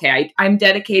like, no, okay, I'm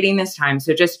dedicating this time.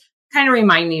 So just kind of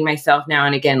reminding myself now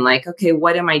and again, like, okay,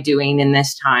 what am I doing in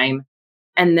this time?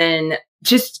 And then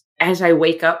just as I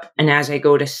wake up and as I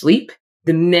go to sleep,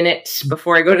 the minutes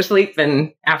before I go to sleep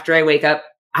and after I wake up,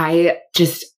 I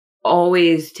just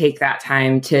always take that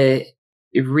time to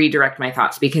redirect my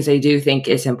thoughts, because I do think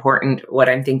it's important what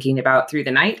I'm thinking about through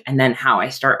the night and then how I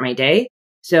start my day.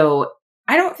 So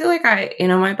I don't feel like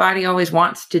my body always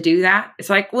wants to do that. It's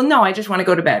like, well, no, I just want to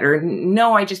go to bed, or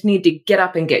no, I just need to get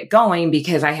up and get going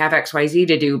because I have XYZ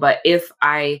to do. But if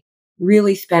I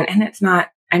really spend, and it's not,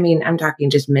 I'm talking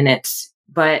just minutes,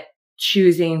 but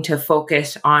choosing to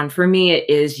focus on, for me, it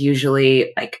is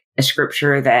usually like a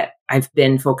scripture that I've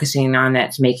been focusing on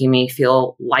that's making me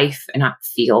feel life and not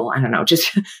feel, I don't know,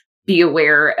 just be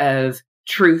aware of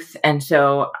truth. And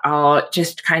so I'll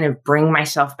just kind of bring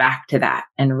myself back to that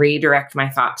and redirect my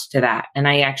thoughts to that. And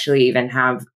I actually even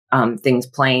have things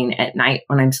playing at night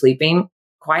when I'm sleeping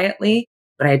quietly,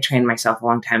 but I had trained myself a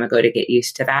long time ago to get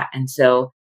used to that. And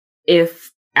so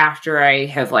if after I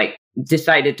have like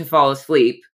decided to fall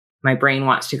asleep, my brain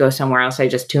wants to go somewhere else, I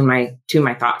just tune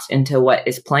my thoughts into what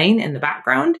is playing in the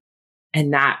background.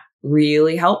 And that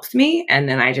really helps me. And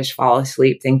then I just fall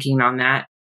asleep thinking on that.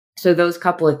 So those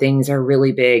couple of things are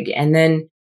really big. And then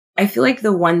I feel like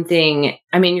the one thing,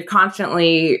 you're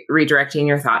constantly redirecting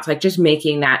your thoughts, like just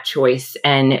making that choice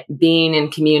and being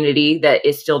in community that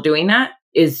is still doing that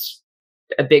is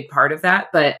a big part of that.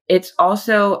 But it's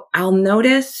also, I'll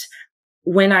notice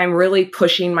when I'm really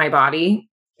pushing my body,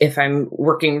 if I'm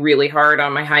working really hard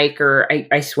on my hike, or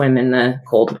I swim in the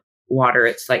cold water,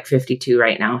 it's like 52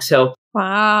 right now. So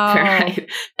wow. Right.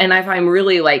 And if I'm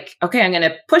really like, okay, I'm going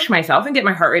to push myself and get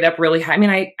my heart rate up really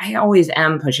high. I always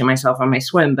am pushing myself on my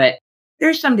swim, but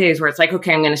there's some days where it's like,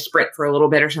 okay, I'm going to sprint for a little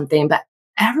bit or something. But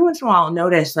every once in a while, I'll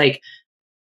notice like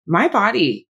my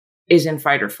body is in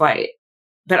fight or flight.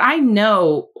 But I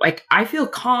know, like, I feel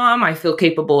calm. I feel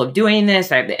capable of doing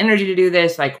this. I have the energy to do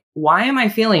this. Like, why am I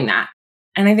feeling that?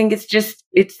 And I think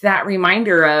it's that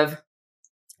reminder of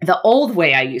the old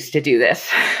way I used to do this,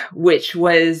 which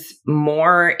was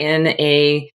more in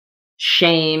a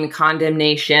shame,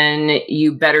 condemnation,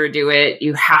 you better do it,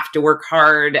 you have to work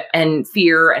hard, and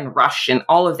fear and rush and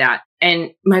all of that.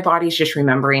 And my body's just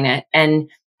remembering it. And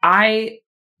I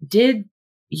did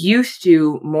used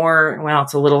to more, well,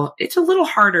 it's a little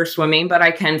harder swimming, but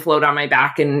I can float on my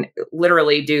back and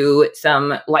literally do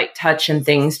some light touch and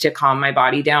things to calm my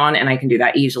body down. And I can do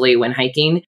that easily when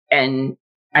hiking. And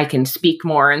I can speak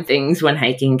more and things when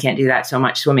hiking. Can't do that so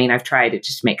much swimming. I've tried, it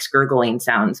just makes gurgling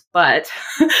sounds, but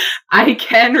I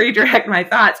can redirect my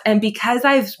thoughts. And because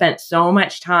I've spent so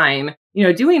much time,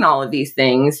 doing all of these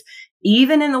things,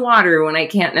 even in the water when I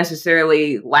can't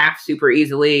necessarily laugh super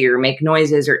easily or make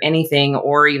noises or anything,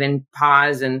 or even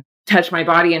pause and touch my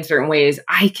body in certain ways,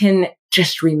 I can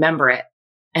just remember it.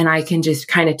 And I can just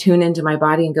kind of tune into my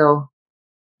body and go,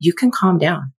 you can calm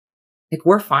down. Like,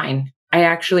 we're fine. I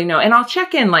actually know. And I'll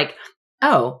check in like,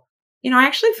 oh, I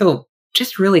actually feel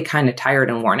just really kind of tired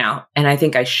and worn out. And I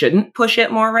think I shouldn't push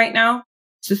it more right now.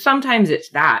 So sometimes it's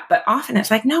that, but often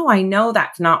it's like, no, I know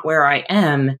that's not where I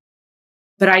am.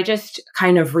 But I just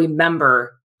kind of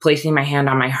remember placing my hand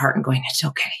on my heart and going, it's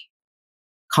okay.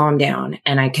 Calm down.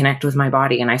 And I connect with my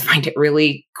body and I find it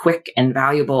really quick and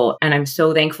valuable. And I'm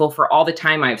so thankful for all the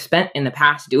time I've spent in the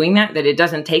past doing that it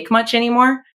doesn't take much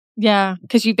anymore. Yeah.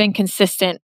 Because you've been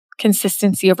consistent.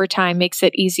 Consistency over time makes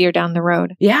it easier down the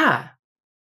road. Yeah.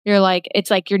 It's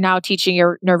like you're now teaching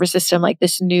your nervous system like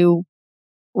this new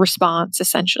response,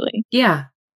 essentially. Yeah.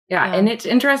 And it's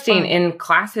interesting in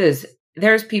classes,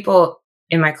 there's people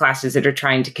in my classes that are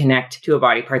trying to connect to a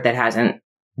body part that hasn't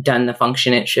done the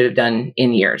function it should have done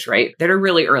in years, right? That are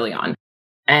really early on.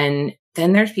 And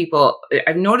then there's people,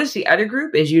 I've noticed the other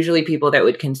group is usually people that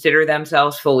would consider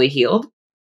themselves fully healed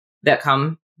that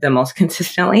come the most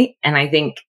consistently. And I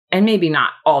think, and maybe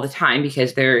not all the time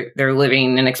because they're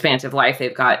living an expansive life.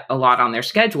 They've got a lot on their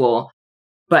schedule,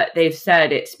 but they've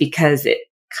said it's because it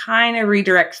kind of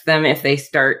redirects them if they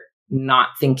start not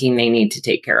thinking they need to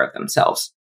take care of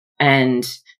themselves. And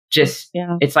just,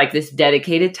 it's like this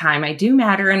dedicated time. I do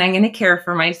matter and I'm going to care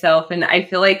for myself. And I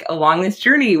feel like along this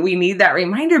journey, we need that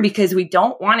reminder because we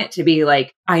don't want it to be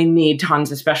like, I need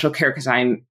tons of special care because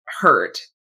I'm hurt.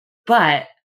 But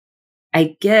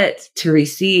I get to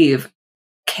receive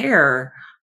care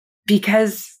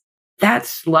because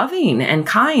that's loving and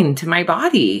kind to my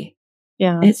body.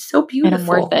 Yeah. It's so beautiful. And I'm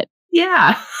worth it.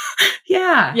 Yeah.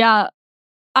 Yeah.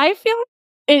 I feel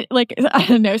it like, I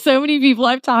don't know, so many people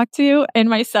I've talked to and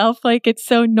myself, like it's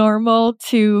so normal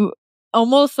to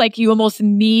almost like you almost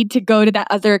need to go to that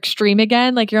other extreme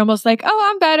again. Like you're almost like, oh,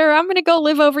 I'm better. I'm going to go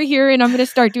live over here and I'm going to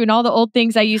start doing all the old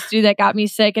things I used to do that got me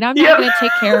sick. And I'm not going to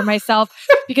take care of myself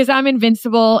because I'm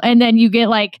invincible. And then you get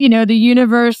like, the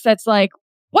universe that's like,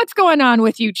 what's going on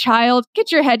with you, child? Get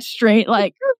your head straight.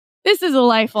 Like, this is a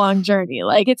lifelong journey.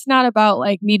 Like, it's not about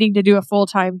like needing to do a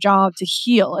full-time job to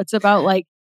heal. It's about like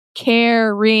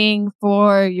caring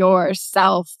for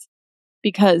yourself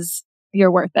because you're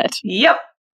worth it. Yep.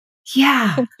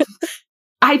 Yeah.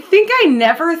 I think I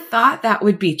never thought that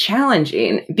would be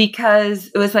challenging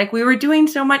because it was like we were doing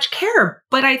so much care,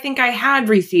 but I think I had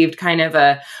received kind of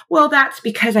a, well, that's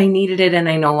because I needed it and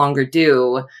I no longer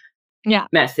do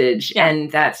message. Yeah.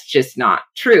 And that's just not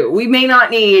true. We may not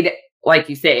need, like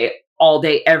you say, all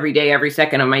day, every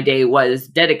second of my day was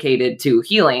dedicated to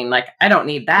healing. Like I don't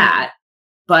need that.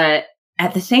 But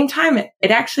at the same time,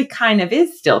 it actually kind of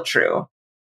is still true.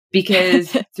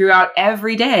 Because throughout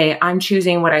every day, I'm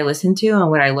choosing what I listen to and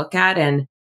what I look at and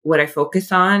what I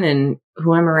focus on and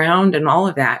who I'm around and all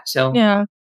of that. So,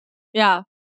 yeah.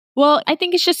 Well, I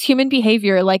think it's just human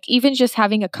behavior. Like even just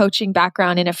having a coaching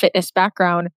background and a fitness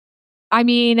background. I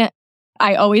mean,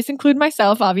 I always include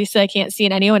myself. Obviously, I can't see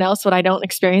in anyone else what I don't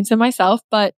experience in myself.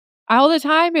 But all the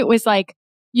time, it was like,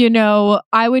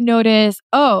 I would notice,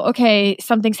 oh, okay,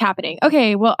 something's happening.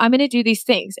 Okay, well, I'm going to do these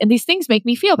things and these things make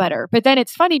me feel better. But then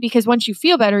it's funny because once you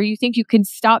feel better, you think you can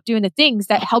stop doing the things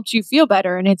that helped you feel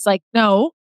better. And it's like,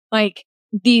 no, like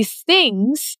these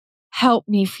things help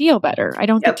me feel better. I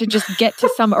don't get to just get to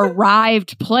some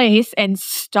arrived place and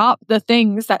stop the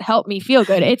things that help me feel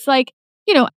good. It's like,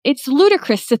 it's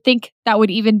ludicrous to think that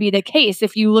would even be the case.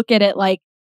 If you look at it like,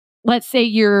 let's say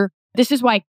this is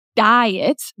why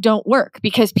diets don't work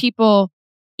because people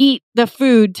eat the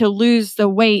food to lose the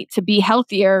weight to be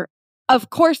healthier. Of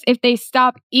course, if they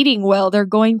stop eating well, they're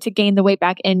going to gain the weight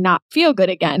back and not feel good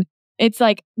again. It's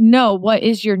like, no, what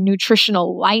is your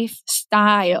nutritional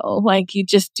lifestyle? Like you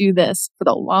just do this for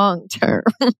the long term.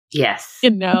 Yes.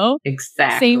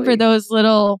 Exactly. Same for those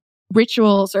little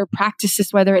rituals or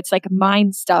practices, whether it's like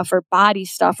mind stuff or body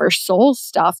stuff or soul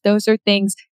stuff. Those are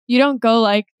things you don't go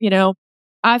like,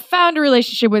 I found a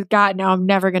relationship with God. Now I'm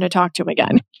never going to talk to him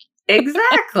again.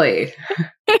 Exactly.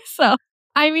 So,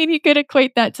 I mean, you could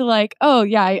equate that to like, oh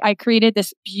yeah, I created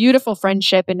this beautiful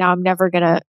friendship and now I'm never going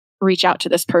to reach out to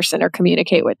this person or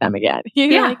communicate with them again.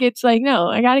 Like, it's like, no,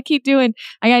 I got to keep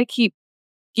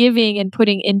giving and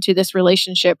putting into this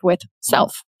relationship with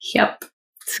self. Yep.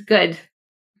 It's good.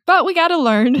 But we got to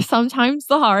learn sometimes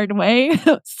the hard way,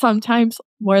 sometimes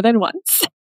more than once.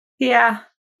 Yeah.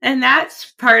 And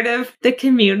that's part of the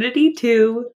community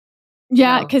too.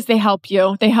 Yeah, because they help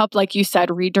you. They help, like you said,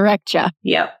 redirect you.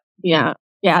 Yep. Yeah.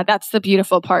 Yeah, that's the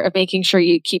beautiful part of making sure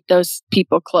you keep those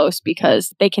people close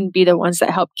because they can be the ones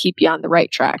that help keep you on the right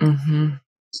track. Mm-hmm.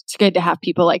 It's good to have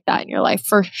people like that in your life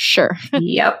for sure.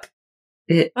 Yep.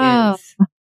 It is.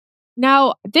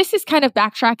 Now, this is kind of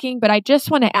backtracking, but I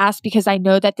just want to ask because I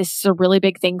know that this is a really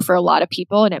big thing for a lot of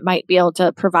people and it might be able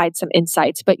to provide some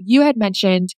insights. But you had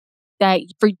mentioned that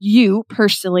for you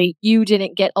personally, you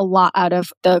didn't get a lot out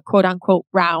of the quote unquote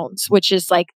rounds, which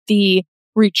is like the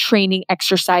retraining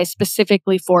exercise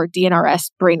specifically for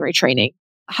DNRS brain retraining.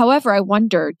 However, I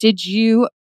wonder, did you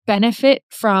benefit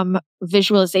from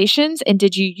visualizations and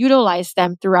did you utilize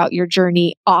them throughout your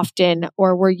journey often?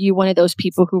 Or were you one of those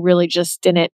people who really just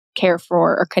didn't care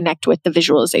for or connect with the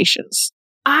visualizations?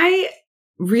 I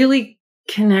really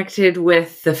connected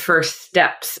with the first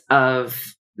steps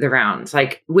of the rounds,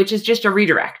 like, which is just a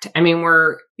redirect. I mean,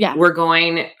 we're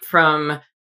going from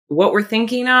what we're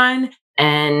thinking on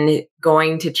and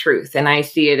going to truth. And I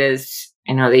see it as,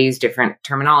 I know they use different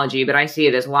terminology, but I see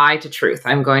it as lie to truth.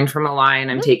 I'm going from a lie and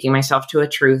I'm taking myself to a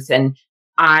truth. And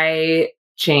I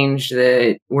changed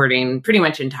the wording pretty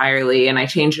much entirely. And I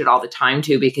changed it all the time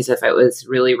too, because if it was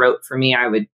really rote for me, I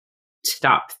would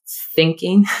stop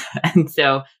thinking. And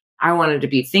so I wanted to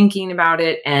be thinking about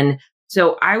it. And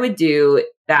so I would do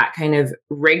that kind of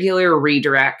regular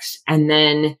redirects and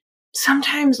then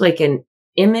sometimes like an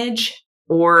image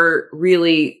or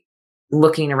really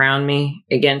looking around me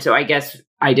again. So I guess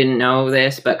I didn't know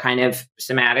this, but kind of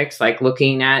somatics, like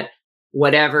looking at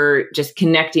whatever, just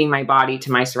connecting my body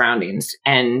to my surroundings.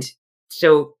 And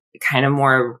so kind of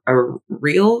more a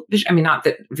real, I mean, not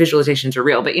that visualizations are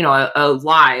real, but, you know, a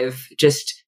live,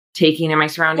 just taking in my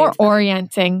surroundings. Or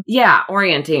orienting. Yeah,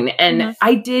 orienting. And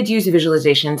I did use the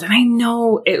visualizations and I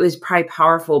know it was probably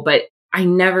powerful, but I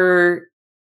never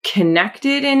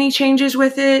connected any changes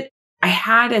with it. I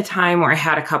had a time where I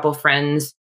had a couple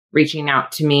friends reaching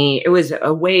out to me. It was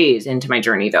a ways into my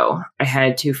journey, though. I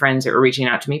had 2 friends that were reaching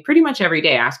out to me pretty much every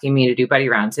day, asking me to do buddy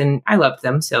rounds. And I loved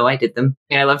them, so I did them.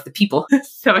 And I loved the people,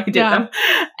 so I did them.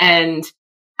 And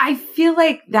I feel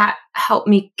like that helped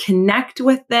me connect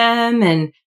with them.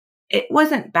 And it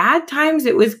wasn't bad times.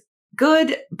 It was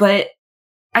good. But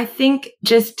I think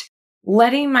just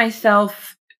letting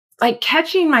myself, like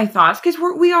catching my thoughts, because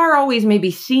we are always maybe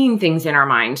seeing things in our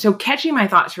mind. So catching my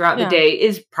thoughts throughout the day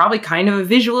is probably kind of a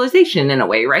visualization in a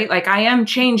way, right? Like I am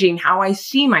changing how I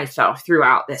see myself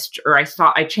throughout this, or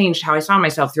I changed how I saw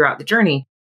myself throughout the journey.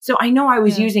 So I know I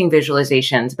was using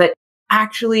visualizations, but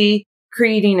actually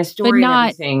creating a story and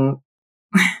everything.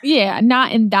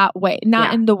 Not in that way,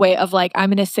 not in the way of like, I'm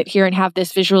going to sit here and have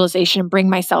this visualization, bring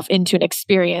myself into an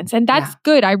experience. And that's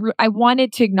good. I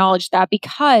wanted to acknowledge that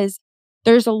because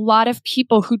there's a lot of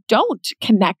people who don't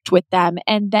connect with them.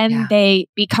 And then they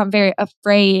become very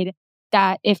afraid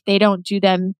that if they don't do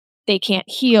them, they can't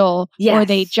heal, or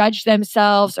they judge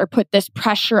themselves or put this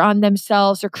pressure on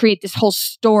themselves or create this whole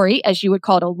story, as you would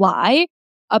call it, a lie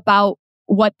about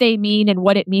what they mean and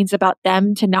what it means about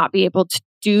them to not be able to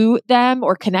do them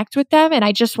or connect with them. And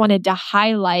I just wanted to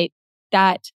highlight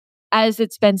that, as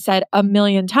it's been said a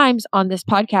million times on this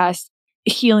podcast,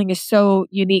 healing is so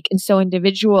unique and so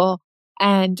individual.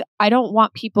 And I don't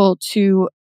want people to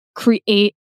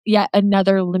create yet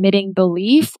another limiting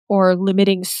belief or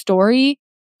limiting story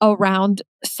around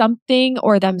something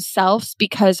or themselves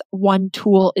because one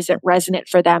tool isn't resonant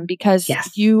for them, because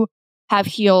you have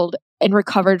healed and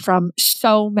recovered from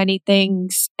so many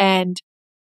things and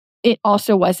it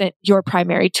also wasn't your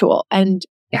primary tool. And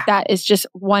that is just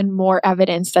one more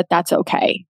evidence that that's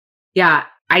okay. Yeah,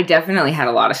 I definitely had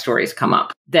a lot of stories come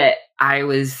up that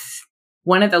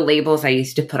one of the labels I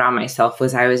used to put on myself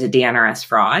was I was a DNRS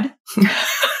fraud.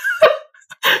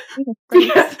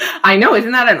 I know,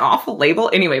 isn't that an awful label?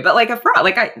 Anyway, but like a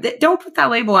fraud, don't put that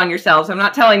label on yourselves. I'm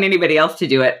not telling anybody else to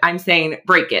do it. I'm saying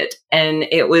break it. And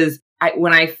it was,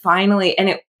 when I finally,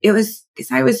 and it was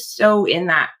because I was so in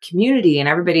that community and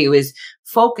everybody was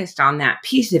focused on that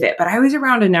piece of it. But I was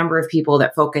around a number of people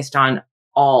that focused on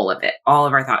all of it, all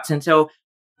of our thoughts. And so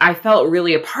I felt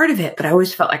really a part of it, but I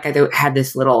always felt like I had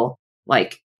this little,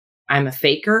 like, I'm a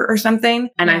faker or something.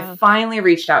 And I finally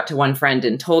reached out to one friend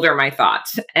and told her my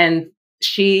thoughts. And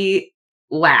she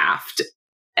laughed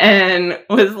and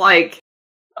was like,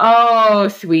 "Oh,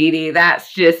 sweetie,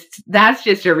 that's just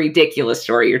a ridiculous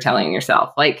story you're telling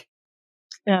yourself. Like,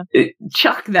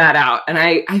 chuck that out." And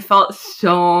I felt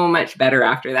so much better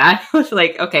after that. I was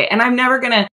like, okay. And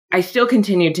I still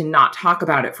continued to not talk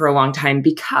about it for a long time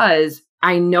because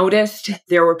I noticed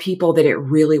there were people that it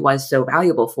really was so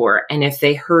valuable for. And if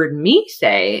they heard me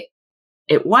say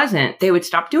it wasn't, they would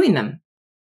stop doing them.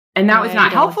 And that was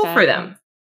not helpful for them.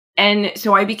 And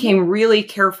so I became really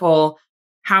careful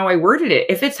how I worded it.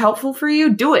 If it's helpful for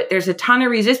you, do it. There's a ton of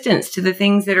resistance to the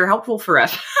things that are helpful for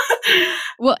us.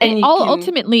 Well, and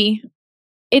ultimately,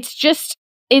 it's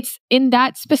in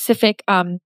that specific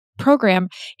program,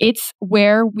 it's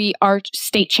where we are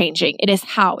state changing. It is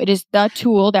the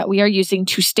tool that we are using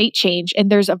to state change.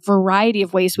 And there's a variety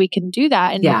of ways we can do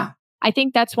that. And I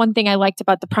think that's one thing I liked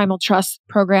about the Primal Trust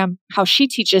program, how she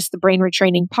teaches the brain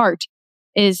retraining part,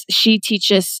 is she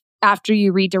teaches after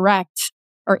you redirect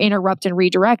or interrupt and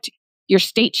redirect, your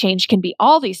state change can be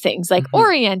all these things like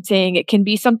orienting. It can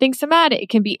be something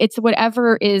somatic. It's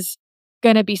whatever is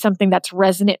going to be something that's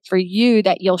resonant for you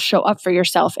that you'll show up for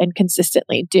yourself and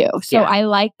consistently do. So I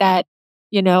like that,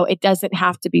 it doesn't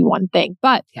have to be one thing.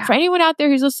 But for anyone out there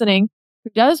who's listening,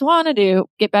 who does want to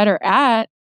get better at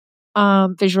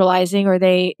visualizing, or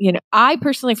I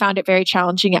personally found it very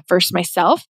challenging at first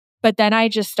myself. But then I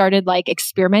just started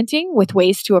experimenting with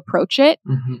ways to approach it.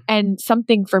 And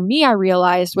something for me I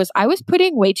realized was I was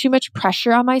putting way too much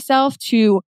pressure on myself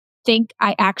to think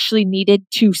I actually needed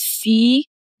to see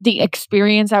the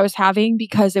experience I was having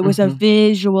because it was a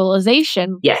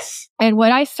visualization. Yes. And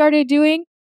what I started doing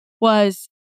was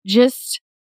just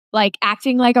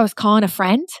acting like I was calling a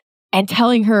friend and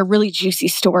telling her a really juicy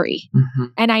story.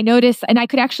 And I noticed, and I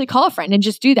could actually call a friend and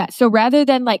just do that. So rather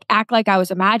than act like I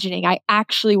was imagining, I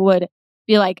actually would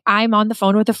be like, I'm on the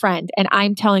phone with a friend and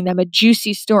I'm telling them a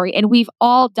juicy story. And we've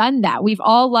all done that. We've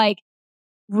all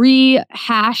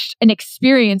rehashed an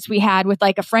experience we had with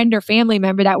a friend or family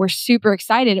member that we're super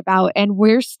excited about. And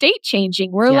we're state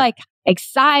changing. We're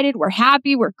excited. We're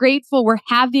happy. We're grateful. We're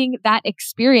having that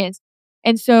experience.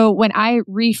 And so when I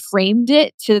reframed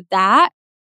it to that,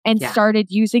 and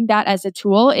started using that as a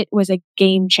tool, it was a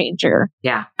game changer.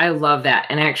 Yeah, I love that.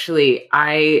 And actually,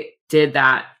 I did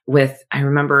that I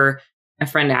remember a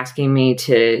friend asking me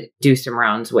to do some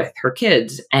rounds with her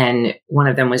kids. And one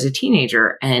of them was a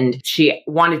teenager. And she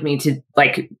wanted me to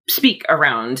speak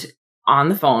around on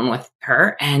the phone with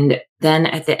her. And then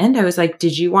at the end, I was like,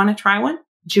 did you want to try one?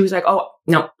 She was like, oh,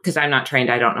 no, because I'm not trained.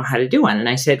 I don't know how to do one. And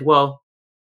I said, well,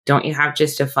 don't you have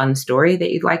just a fun story that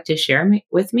you'd like to share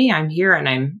with me? I'm here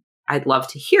and I'd love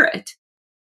to hear it.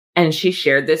 And she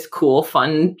shared this cool,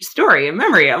 fun story and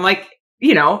memory. I'm like,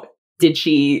 did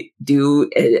she do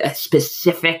a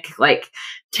specific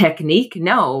technique?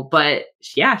 No, but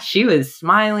she was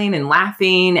smiling and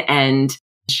laughing and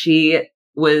she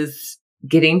was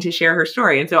getting to share her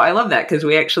story. And so I love that because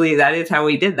that is how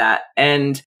we did that.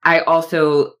 And I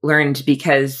also learned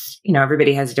because,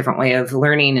 everybody has a different way of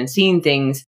learning and seeing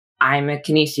things. I'm a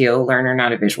kinesio learner,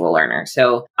 not a visual learner.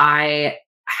 So I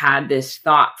had this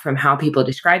thought from how people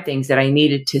describe things that I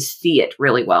needed to see it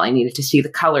really well. I needed to see the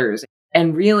colors.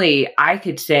 And really, I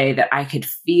could say that I could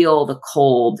feel the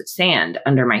cold sand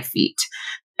under my feet.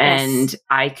 And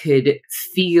I could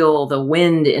feel the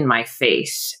wind in my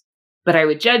face. But I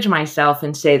would judge myself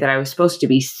and say that I was supposed to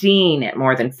be seeing it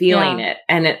more than feeling it.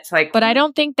 And it's but I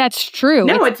don't think that's true.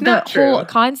 No, it's not true. The whole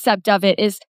concept of it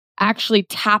is actually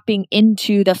tapping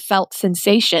into the felt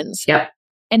sensations. Yep.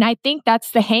 And I think that's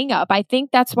the hang up. I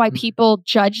think that's why people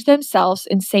judge themselves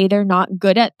and say they're not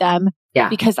good at them. Yeah.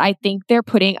 Because I think they're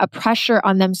putting a pressure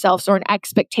on themselves or an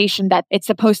expectation that it's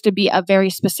supposed to be a very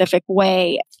specific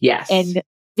way. Yes. And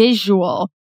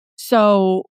visual.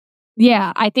 So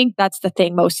I think that's the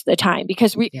thing most of the time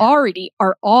because we already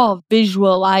are all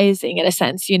visualizing in a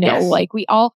sense, we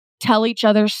all tell each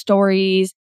other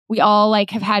stories. We all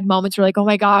have had moments where oh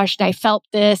my gosh, and I felt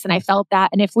this and I felt that.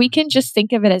 And if we can just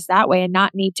think of it as that way and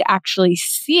not need to actually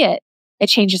see it, it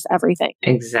changes everything.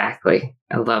 Exactly.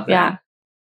 I love that. Yeah.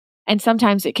 And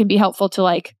sometimes it can be helpful to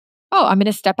I'm going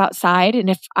to step outside and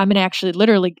if I'm going to actually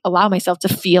literally allow myself to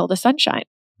feel the sunshine,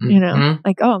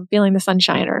 I'm feeling the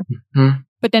sunshine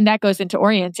but then that goes into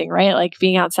orienting, right?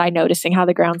 Being outside, noticing how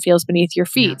the ground feels beneath your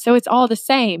feet. Yeah. So it's all the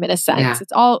same in a sense. Yeah.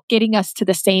 It's all getting us to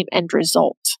the same end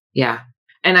result. Yeah.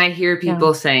 And I hear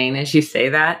people saying, as you say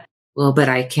that, well, but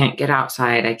I can't get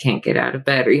outside. I can't get out of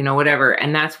bed or, whatever.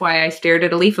 And that's why I stared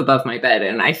at a leaf above my bed.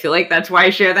 And I feel like that's why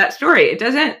I share that story. It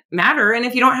doesn't matter. And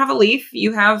if you don't have a leaf,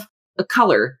 you have a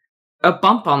color, a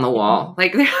bump on the wall.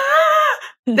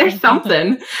 There's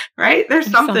something, right?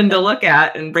 There's something to look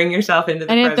at and bring yourself into the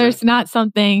present. And if there's not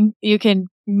something, you can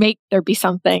make there be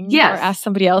something. Yes. Or ask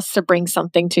somebody else to bring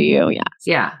something to you.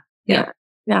 Yes.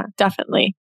 Yeah,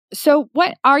 definitely. So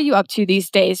what are you up to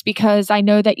these days? Because I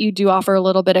know that you do offer a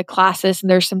little bit of classes and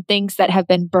there's some things that have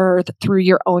been birthed through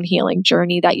your own healing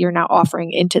journey that you're now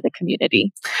offering into the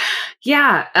community.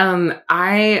 Yeah.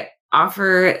 I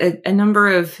offer a number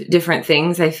of different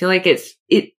things. I feel like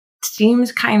it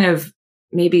seems kind of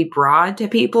maybe broad to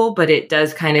people, but it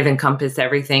does kind of encompass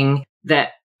everything that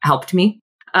helped me.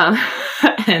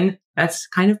 And that's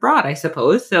kind of broad, I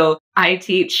suppose. So I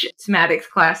teach somatics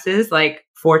classes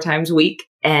 4 times a week.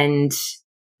 And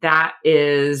that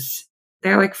is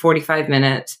They're like 45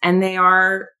 minutes and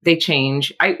they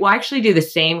change. I will actually do the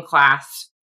same class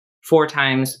 4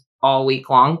 times all week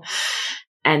long.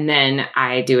 And then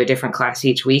I do a different class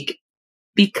each week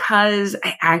because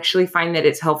I actually find that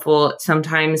it's helpful.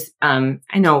 Sometimes, I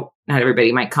know not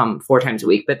everybody might come 4 times a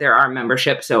week, but there are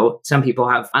memberships. So some people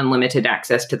have unlimited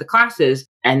access to the classes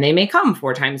and they may come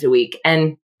 4 times a week.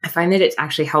 And I find that it's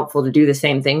actually helpful to do the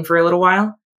same thing for a little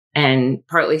while. And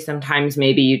partly sometimes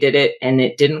maybe you did it and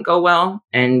it didn't go well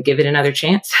and give it another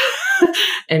chance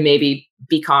and maybe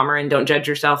be calmer and don't judge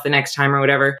yourself the next time or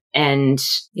whatever. And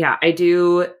yeah, I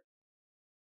do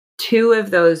 2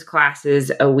 of those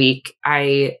classes a week.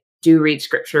 I do read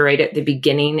scripture right at the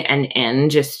beginning and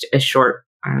end, just a short,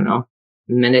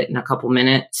 minute and a couple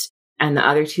minutes. And the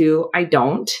other 2, I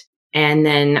don't. And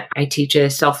then I teach a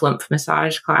self-lymph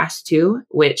massage class too,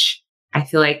 which I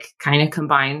feel like kind of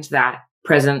combines that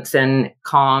presence and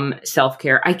calm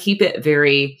self-care. I keep it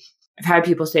I've had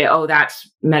people say, oh, that's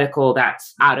medical,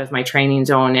 that's out of my training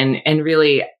zone. And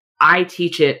really, I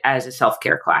teach it as a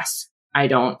self-care class. I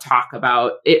don't talk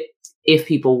about it. If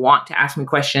people want to ask me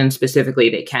questions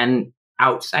specifically, they can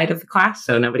outside of the class,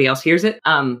 so nobody else hears it.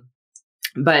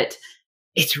 But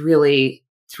it's really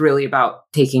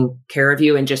about taking care of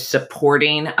you and just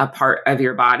supporting a part of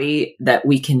your body that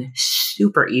we can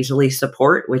super easily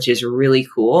support, which is really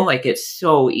cool. Like it's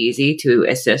so easy to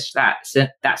assist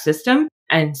that system.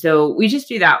 And so we just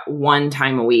do that 1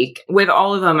 time a week. With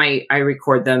all of them, I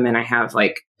record them and I have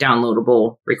like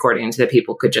downloadable recordings that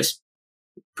people could just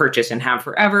purchase and have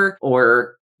forever,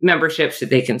 or memberships that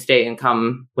they can stay and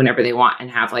come whenever they want and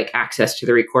have like access to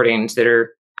the recordings that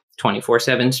are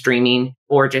 24/7 streaming,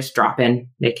 or just drop in.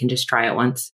 They can just try it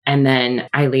once. And then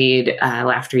I lead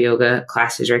laughter yoga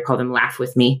classes, or I call them Laugh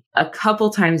With Me, a couple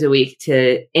times a week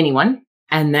to anyone.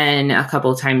 And then a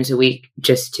couple times a week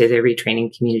just to the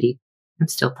retraining community. I'm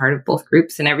still part of both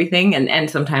groups and everything. And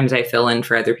sometimes I fill in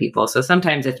for other people. So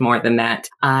sometimes it's more than that.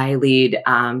 I lead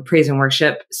praise and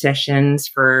worship sessions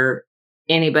for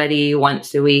anybody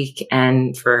once a week,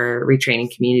 and for retraining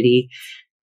community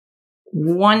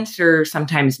once or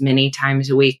sometimes many times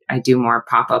a week. I do more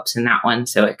pop-ups in that one,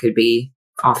 so it could be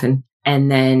often. And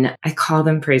then I call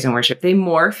them praise and worship. They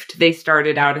morphed. They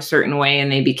started out a certain way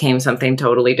and they became something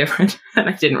totally different. And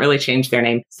I didn't really change their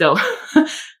name. So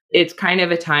it's kind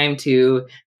of a time to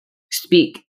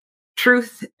speak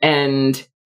truth and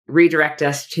redirect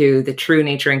us to the true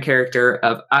nature and character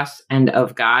of us and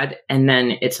of God. And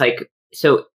then it's like,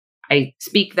 so I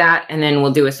speak that and then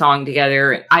we'll do a song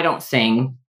together. I don't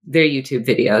sing. They're YouTube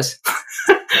videos.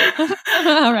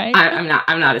 All right.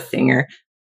 I'm not a singer,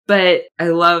 but I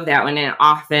love that one. And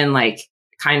often like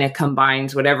kind of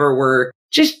combines whatever we're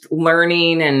just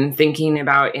learning and thinking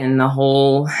about in the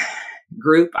whole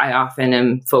group. I often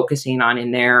am focusing on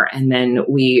in there. And then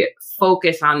we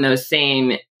focus on those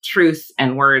same truths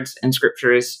and words and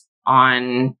scriptures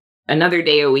on another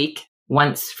day a week,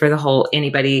 once for the whole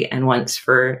anybody and once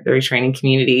for the retraining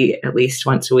community, at least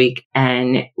once a week.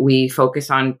 And we focus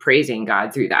on praising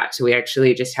God through that. So we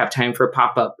actually just have time for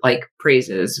pop-up like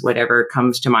praises, whatever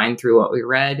comes to mind through what we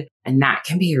read. And that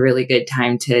can be a really good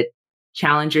time to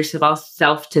challenge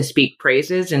yourself to speak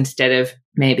praises instead of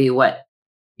maybe what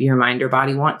your mind or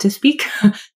body want to speak.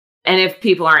 And if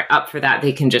people aren't up for that,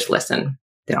 they can just listen.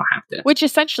 They don't have to. Which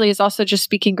essentially is also just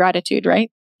speaking gratitude,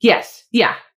 right? Yes.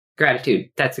 Yeah. Gratitude.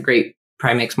 That's a great,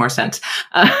 probably makes more sense.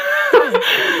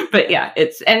 But yeah,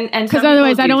 it's, and because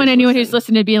otherwise I don't want anyone who's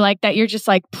listening to be like that. You're just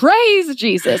like, praise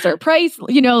Jesus or praise,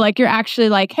 like you're actually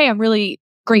like, hey, I'm really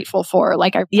grateful for,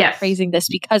 like, I'm praising this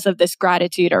because of this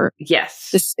gratitude or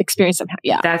this experience.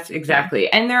 That's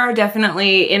exactly. And there are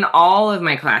definitely in all of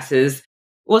my classes,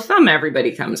 well,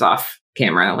 everybody comes off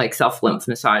camera, like self-lymph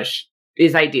massage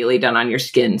is ideally done on your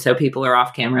skin. So people are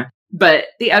off camera, but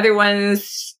the other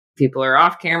ones, people are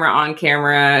off camera, on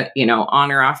camera,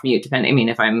 on or off mute, depending. I mean,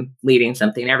 if I'm leading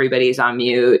something, everybody's on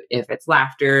mute. If it's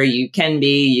laughter, you can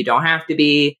be, you don't have to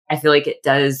be. I feel like it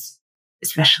does,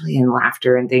 especially in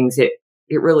laughter and things, it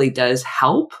really does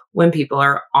help when people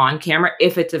are on camera,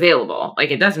 if it's available.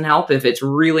 Like it doesn't help if it's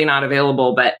really not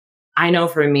available. But I know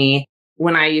for me,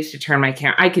 when I used to turn my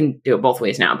camera, I can do it both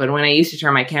ways now, but when I used to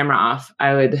turn my camera off,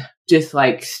 I would just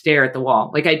like stare at the wall.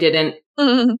 Like I didn't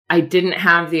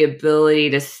have the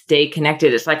ability to stay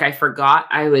connected. It's like I forgot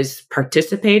I was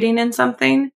participating in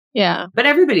something. Yeah. But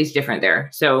everybody's different there.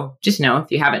 So just know, if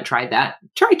you haven't tried that,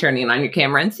 try turning on your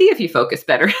camera and see if you focus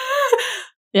better.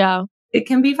 Yeah. It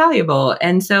can be valuable.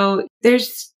 And so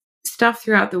there's stuff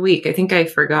throughout the week. I think I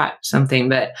forgot something,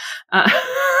 but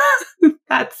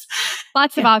that's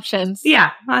lots of options.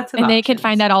 Yeah, lots of and options. They can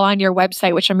find that all on your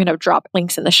website, which I'm going to drop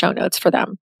links in the show notes for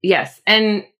them. Yes.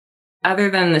 And other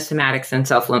than the somatics and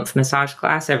self-lymph massage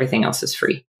class, everything else is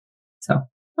free. So,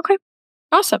 okay.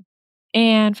 Awesome.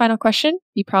 And final question,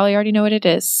 you probably already know what it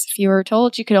is. If you were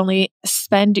told you could only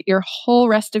spend your whole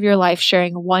rest of your life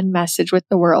sharing one message with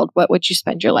the world, what would you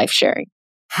spend your life sharing?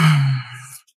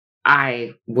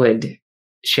 I would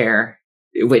share,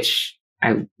 which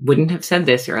I wouldn't have said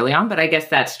this early on, but I guess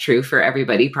that's true for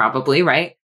everybody probably,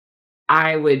 right?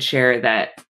 I would share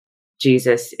that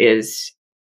Jesus is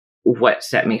what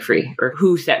set me free, or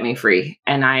who set me free.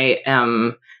 And I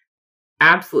am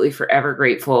absolutely forever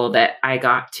grateful that I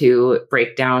got to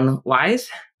break down lies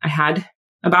I had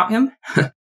about him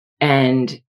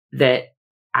and that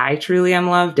I truly am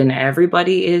loved and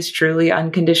everybody is truly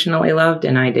unconditionally loved.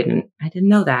 And I didn't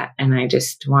know that. And I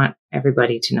just want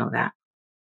everybody to know that.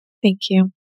 Thank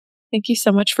you. Thank you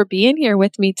so much for being here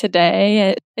with me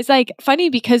today. It's like funny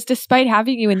because despite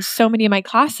having you in so many of my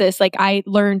classes, like I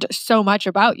learned so much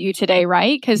about you today,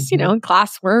 right? Because, you know, in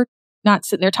class, we're not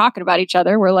sitting there talking about each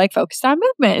other. We're like focused on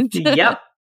movement. Yep.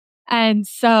 And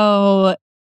so,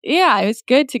 yeah, it was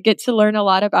good to get to learn a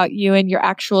lot about you and your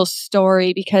actual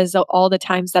story because all the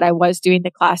times that I was doing the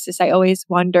classes, I always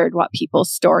wondered what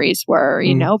people's stories were,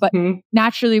 you know, but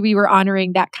naturally we were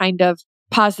honoring that kind of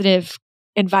positive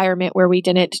environment where we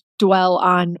didn't dwell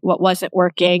on what wasn't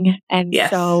working. And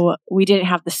so we didn't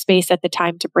have the space at the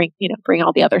time to bring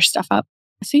all the other stuff up.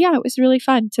 So yeah, it was really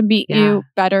fun to meet you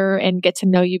better and get to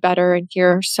know you better and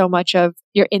hear so much of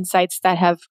your insights that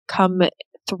have come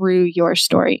through your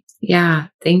story. Yeah.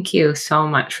 Thank you so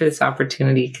much for this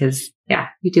opportunity because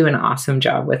you do an awesome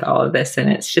job with all of this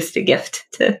and it's just a gift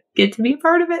to get to be a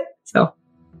part of it. So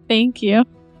thank you.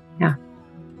 Yeah.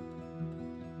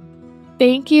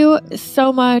 Thank you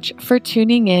so much for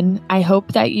tuning in. I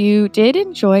hope that you did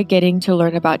enjoy getting to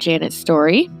learn about Janet's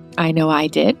story. I know I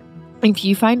did. If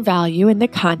you find value in the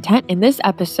content in this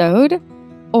episode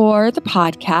or the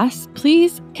podcast,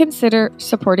 please consider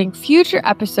supporting future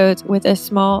episodes with a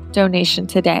small donation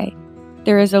today.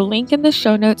 There is a link in the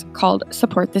show notes called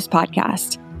Support This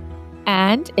Podcast.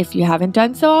 And if you haven't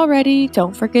done so already,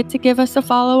 don't forget to give us a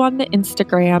follow on the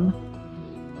Instagram.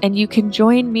 And you can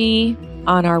join me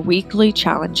on our weekly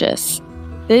challenges.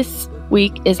 This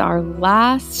week is our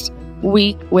last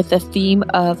week with the theme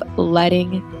of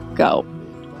letting go.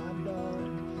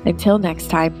 Until next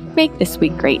time, make this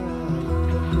week great.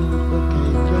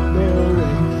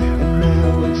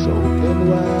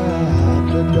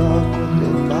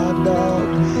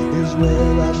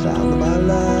 Where I found my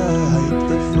light,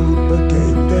 the fruit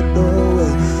became the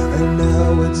doorway, and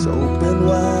now it's open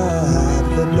wide.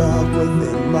 The dark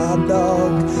within my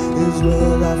dog is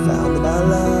where I found my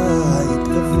light.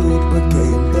 The fruit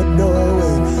became the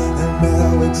doorway, and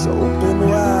now it's open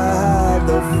wide.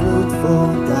 The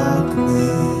fruitful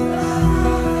darkness.